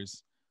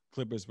Lakers,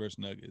 Clippers versus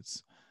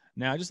Nuggets.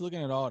 Now, just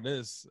looking at all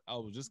this, I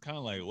was just kind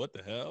of like, what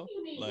the hell?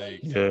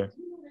 Like, Yeah,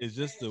 it's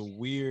just a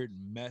weird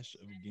mesh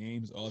of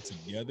games all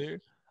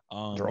together.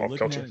 they're But off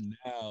looking at kilter. it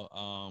now,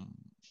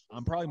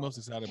 I'm probably most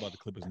excited about the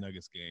Clippers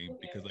Nuggets game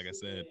because, like I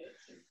said,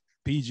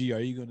 PG, are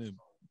you going to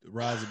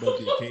rise above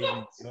the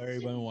occasion?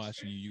 Everybody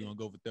watching you. You're going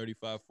to go for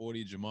 35,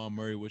 40. Jamal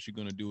Murray, what you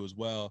going to do as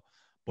well?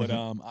 But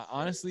Hmm.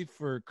 honestly,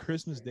 for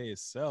Christmas Day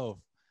itself,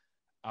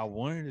 I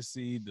wanted to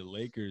see the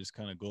Lakers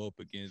kind of go up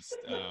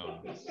against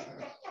the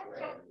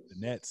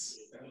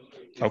Nets.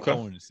 I Okay.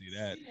 wanted to see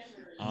that.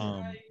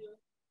 Um,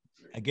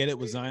 I get it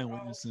with Zion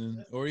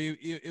Williamson, or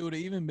it would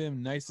have even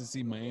been nice to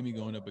see Miami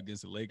going up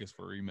against the Lakers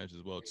for a rematch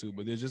as well too.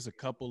 But there's just a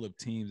couple of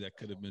teams that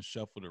could have been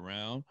shuffled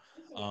around.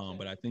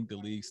 But I think the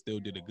league still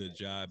did a good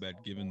job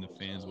at giving the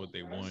fans what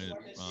they wanted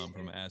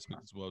from an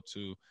aspect as well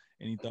too.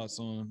 Any thoughts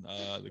on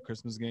the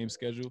Christmas game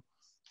schedule?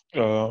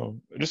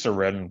 Just a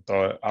random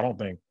thought. I don't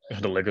think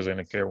the Lakers are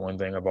gonna care one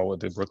thing about what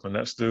the Brooklyn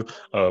Nets do.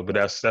 But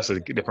that's a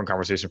different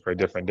conversation for a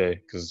different day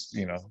because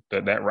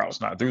that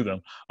route's not through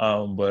them.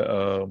 But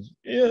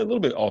yeah, a little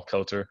bit off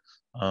kilter.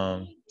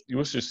 You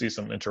will just see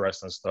some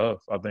interesting stuff.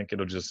 I think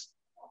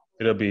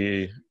it'll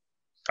be.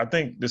 I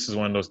think this is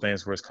one of those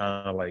things where it's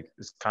kind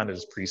of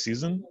just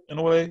preseason in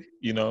a way.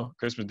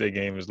 Christmas Day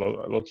game is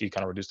low key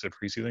kind of reduced to a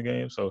preseason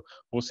game, so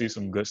we'll see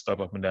some good stuff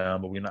up and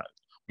down, but we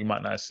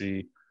might not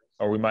see,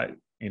 or we might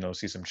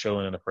see some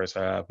chilling in the first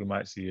half. We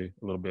might see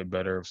a little bit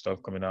better of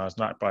stuff coming out. It's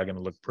not probably going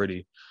to look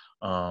pretty.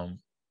 Um,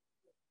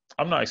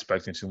 I'm not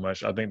expecting too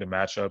much. I think the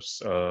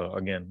matchups,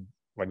 again,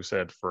 like we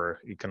said, for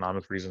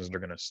economic reasons, they're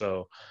going to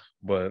sell.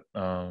 But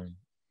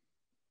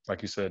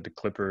like you said, the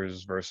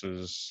Clippers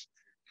versus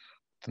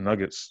the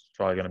Nuggets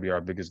probably going to be our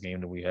biggest game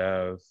that we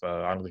have.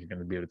 I don't think you're going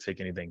to be able to take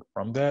anything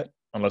from that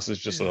unless it's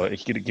just a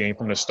heated game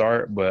from the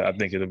start. But I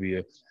think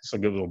it's a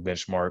good little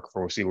benchmark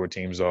for we'll see where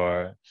teams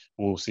are.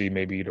 We'll see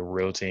maybe the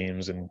real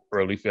teams in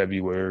early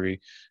February,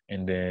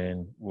 and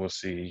then we'll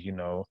see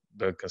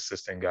the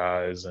consistent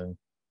guys in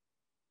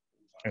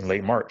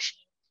late March.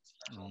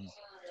 Mm-hmm.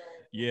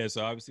 Yeah,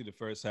 so obviously the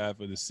first half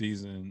of the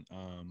season,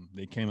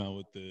 they came out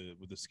with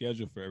the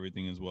schedule for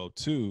everything as well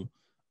too.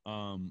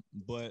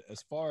 But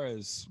as far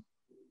as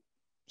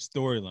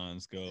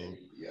storylines go,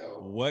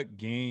 what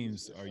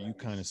games are you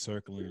kind of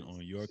circling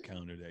on your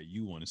calendar that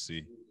you want to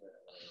see?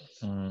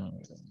 Mm.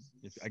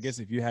 I guess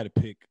if you had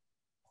to pick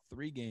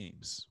 3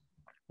 games,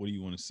 what do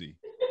you want to see?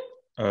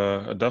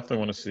 I definitely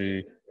want to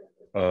see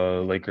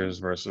Lakers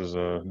versus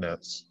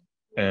Nets,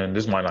 and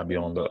this might not be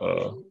on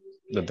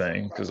the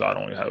thing because I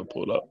don't even have it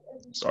pulled up.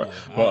 Sorry,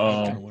 Yeah, but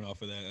I kind of went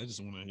off of that. I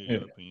just want to hear yeah,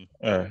 your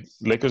opinion.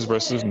 Lakers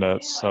versus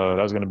Nets.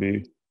 That's gonna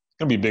be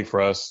big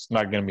for us. It's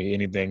not gonna be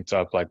anything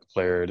tough like the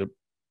player that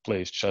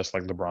plays chess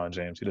like LeBron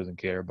James. He doesn't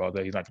care about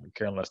that. He's not gonna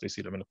care unless they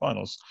see them in the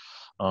finals.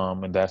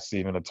 And that's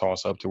even a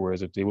toss up to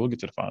whereas if they will get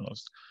to the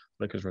finals,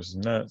 Lakers versus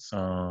Nets.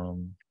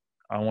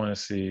 I want to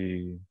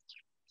see.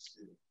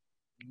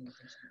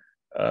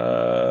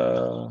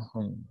 Uh,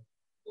 hmm,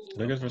 Tough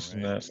Lakers one, versus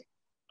right? Nets.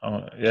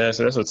 Yeah,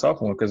 so that's a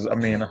tough one because I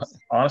mean,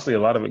 honestly, a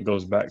lot of it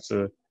goes back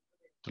to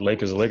the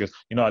Lakers. The Lakers.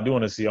 I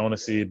want to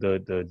see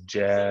the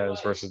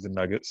Jazz versus the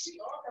Nuggets.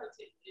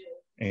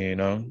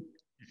 And,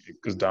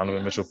 because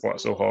Donovan Mitchell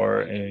fought so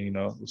hard, and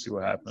we'll see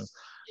what happens.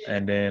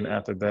 And then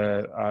after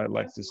that, I'd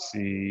like to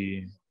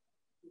see.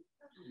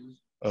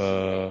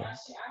 Uh,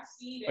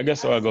 I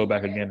guess I'll go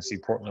back again to see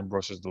Portland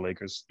versus the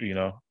Lakers.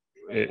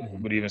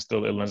 Mm-hmm. But even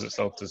still, it lends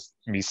itself to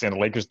me seeing the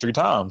Lakers 3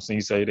 times. And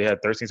you say they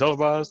had 13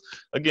 televised.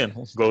 Again,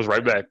 goes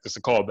right back. It's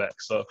a callback.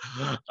 So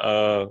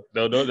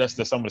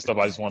that's some of the stuff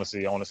I just want to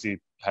see. I want to see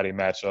how they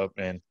match up.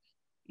 And,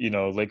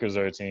 Lakers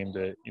are a team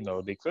that,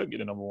 they could get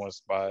the number one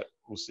spot.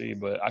 We'll see.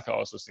 But I could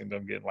also see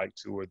them getting like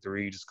 2 or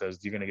 3 just because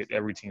you're going to get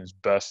every team's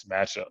best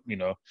matchup.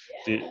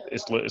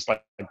 It's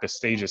like the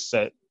stage is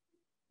set.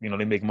 They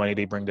make money,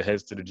 they bring the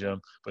heads to the gym,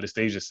 but the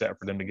stage is set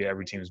for them to get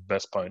every team's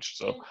best punch.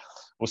 So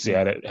we'll see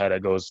Mm-hmm. how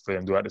that goes for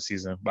them throughout the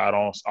season. But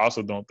I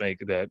also don't think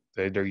that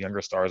their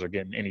younger stars are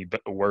getting any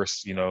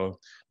worse.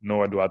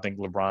 Nor do I think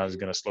LeBron is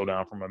going to slow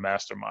down from a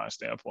mastermind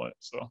standpoint.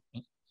 So.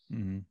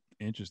 Mm-hmm.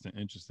 Interesting.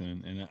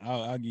 And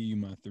I'll give you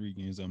my 3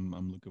 games I'm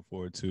looking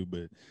forward to.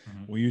 But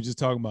Mm-hmm. when you're just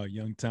talking about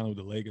young talent with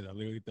the Lakers, I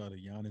literally thought of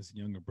Giannis'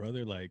 younger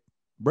brother, like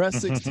bruh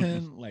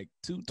 6'10", like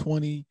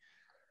 220.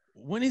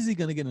 When is he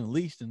gonna get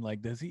unleashed? And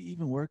like, does he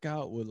even work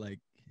out with like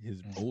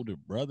his older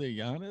brother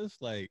Giannis?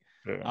 Like,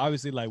 Yeah.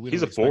 obviously, like we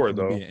He's don't a expect forward him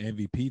to though. be an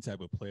MVP type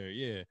of player,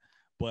 yeah.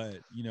 But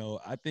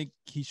I think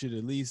he should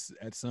at least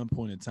at some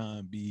point in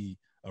time be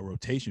a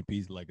rotation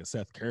piece like a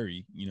Seth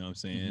Curry. You know what I'm Mm-hmm.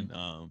 saying?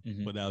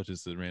 Mm-hmm. But that was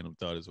just a random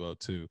thought as well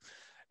too.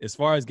 As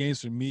far as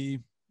games for me,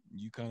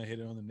 you kind of hit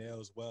it on the nail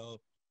as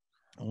well.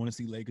 I want to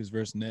see Lakers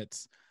versus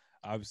Nets.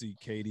 Obviously,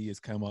 KD has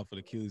come off of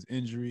Achilles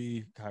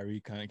injury.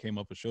 Kyrie kind of came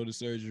off of shoulder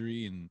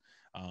surgery, and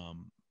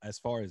as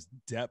far as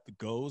depth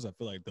goes, I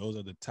feel like those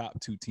are the top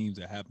 2 teams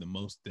that have the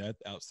most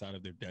depth outside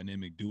of their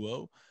dynamic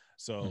duo.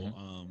 So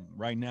Mm-hmm.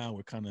 right now,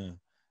 we're kind of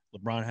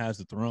LeBron has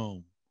the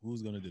throne.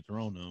 Who's going to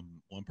dethrone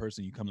him? One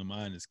person you come to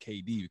mind is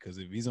KD because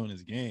if he's on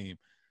his game,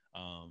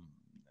 um,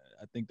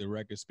 I think the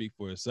records speak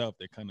for itself.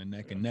 They're kind of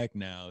neck and neck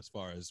now as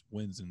far as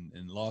wins and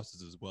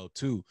losses as well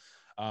too.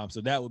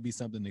 So that would be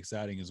something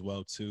exciting as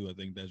well too. I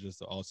think that's just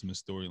the ultimate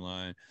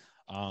storyline.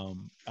 I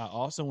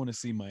also want to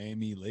see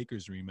Miami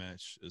Lakers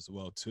rematch as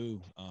well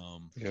too.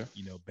 Yeah.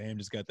 Bam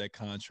just got that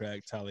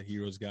contract. Tyler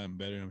Hero's gotten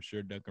better. I'm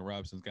sure Duncan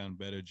Robinson's gotten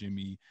better.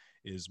 Jimmy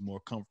is more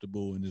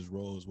comfortable in his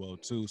role as well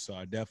too. So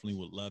I definitely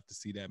would love to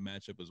see that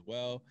matchup as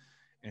well.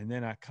 And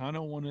then I kind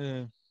of want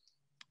to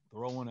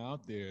throw one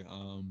out there.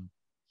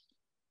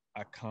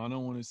 I kind of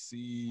want to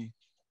see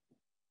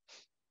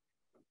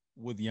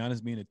with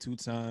Giannis being a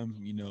 2-time,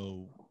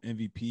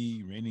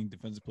 MVP, reigning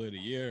Defensive Player of the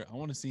Year. I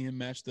want to see him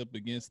matched up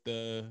against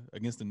the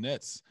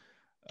Nets.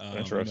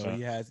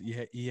 Interesting.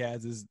 He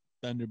has his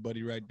Thunder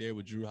buddy right there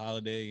with Drew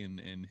Holiday and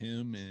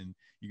him, and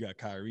you got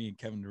Kyrie and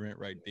Kevin Durant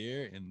right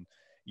there, and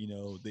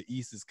the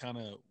East is kind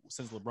of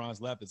since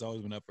LeBron's left, it's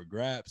always been up for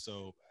grabs.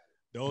 So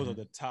those are Mm-hmm.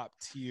 the top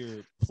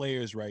tier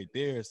players right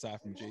there,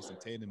 aside from Jason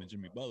Tatum and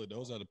Jimmy Butler.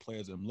 Those are the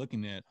players I'm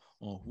looking at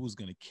on who's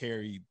going to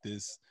carry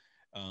this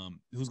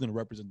who's going to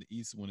represent the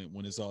East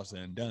when it's all said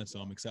and done. So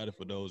I'm excited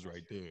for those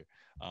right there.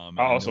 I And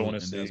also those,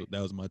 want to and see.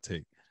 that was my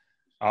take.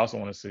 I also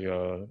want to see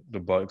the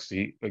Bucks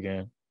Heat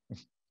again.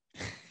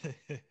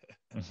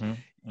 Mm-hmm.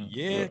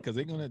 Yeah, because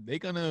they're gonna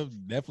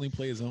definitely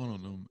play a zone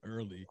on them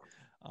early.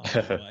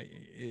 But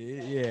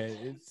yeah,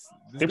 there's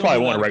They gonna be probably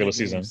a won lot a of regular good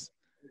season. games.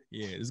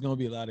 Yeah, there's gonna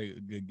be a lot of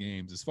good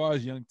games. As far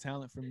as young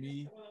talent for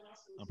me,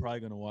 I'm probably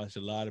gonna watch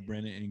a lot of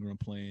Brandon Ingram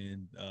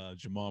playing,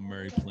 Jamal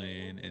Murray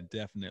playing, and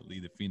definitely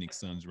the Phoenix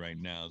Suns right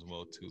now as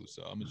well too.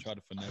 So I'm gonna try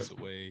to finesse a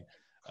way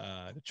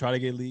to try to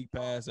get league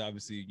pass.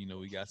 Obviously,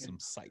 we got some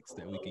sites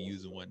that we can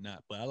use and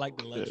whatnot. But I like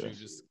the Yeah. luxury of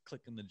just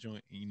clicking the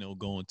joint and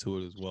going to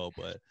it as well.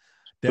 But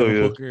Hell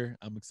Devin yeah. Booker,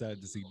 I'm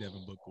excited to see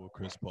Devin Booker with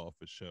Chris Paul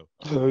for sure.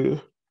 Hell yeah.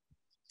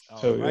 All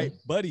Hell yeah. right,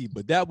 buddy.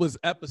 But that was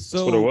That's what it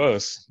episode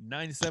was.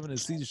 97 of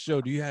the Seezus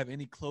Show. Do you have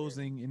any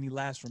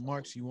last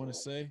remarks you want to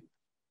say?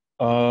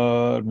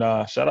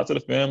 Nah. Shout out to the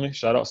family.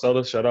 Shout out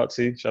Sellers. Shout out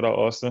T. Shout out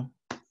Austin.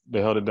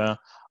 They held it down.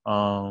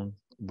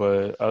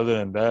 But other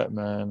than that,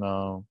 man,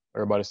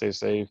 everybody stay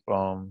safe.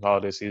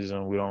 Holiday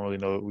season. We don't really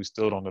know. We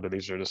still don't know the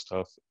nature of this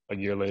stuff a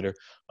year later.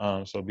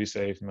 So be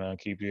safe, man.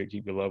 Keep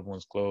your loved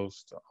ones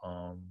close.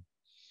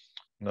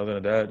 And other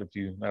than that, if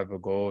you have a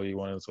goal you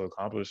wanted to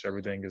accomplish,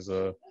 everything is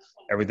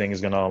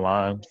gonna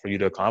align for you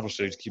to accomplish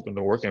it. Just keep on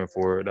working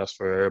for it. That's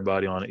for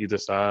everybody on either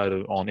side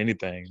of, on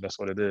anything. That's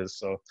what it is.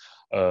 So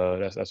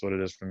that's what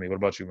it is for me. What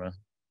about you, man?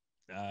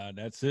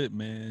 That's it,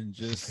 man.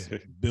 Just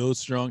build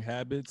strong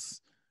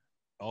habits.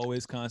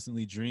 Always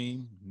constantly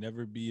dream.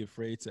 Never be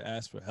afraid to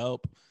ask for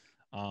help.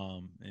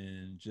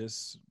 And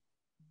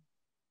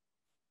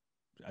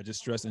I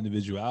just stress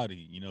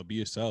individuality. Be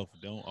yourself.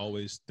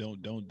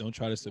 Don't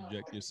try to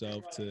subject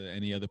yourself to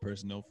any other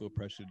person. Don't feel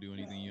pressure to do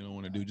anything you don't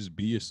want to do. Just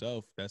be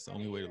yourself. That's the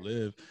only way to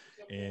live.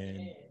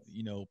 And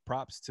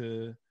props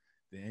to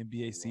the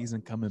NBA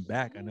season coming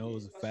back. I know it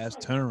was a fast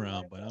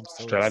turnaround, but I'm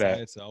so Try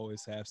that excited to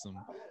always have some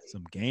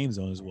games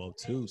on as well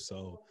too.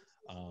 So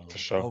for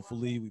sure.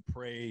 hopefully we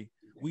pray.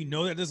 We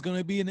know that there's going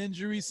to be an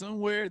injury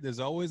somewhere.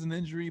 There's always an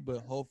injury, but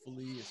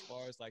hopefully, as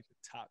far as like the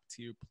top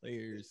tier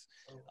players,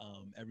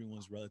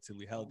 everyone's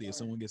relatively healthy. If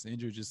someone gets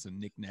injured, just a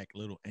knick-knack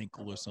little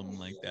ankle or something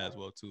like that as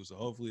well too. So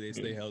hopefully they Yeah.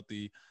 stay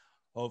healthy.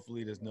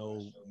 Hopefully there's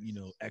no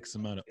X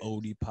amount of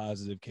OD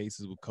positive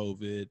cases with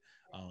COVID,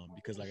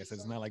 because like I said,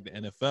 it's not like the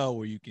NFL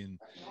where you can,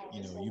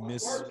 you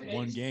miss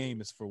one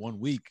game, it's for 1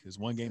 week, it's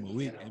one game a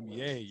week.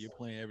 NBA, you're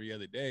playing every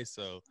other day,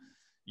 so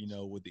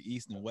with the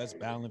East and West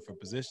battling for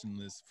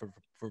positions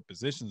for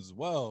positions as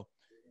well.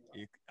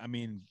 I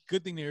mean,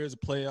 good thing there is a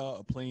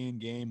play-in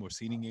game or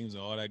seeding games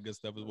and all that good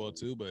stuff as well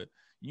too. But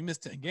you miss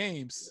 10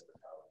 games.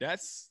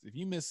 That's if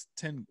you miss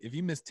 10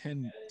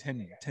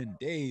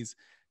 days,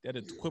 that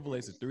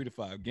equivalates to 3 to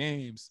 5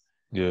 games.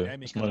 Yeah, That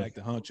may it's come money. back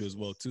to haunt you as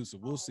well too. So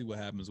we'll see what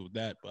happens with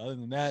that. But other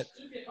than that,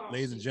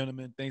 ladies and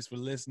gentlemen, thanks for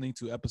listening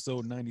to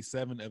episode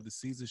 97 of the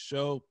Seezus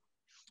Show.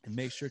 And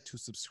make sure to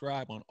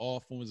subscribe on all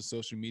forms of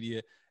social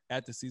media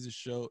at the Seezus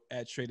Show,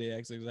 at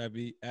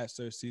TradeXXIV, at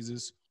Sir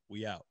Seezus.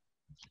 We out.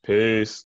 Peace.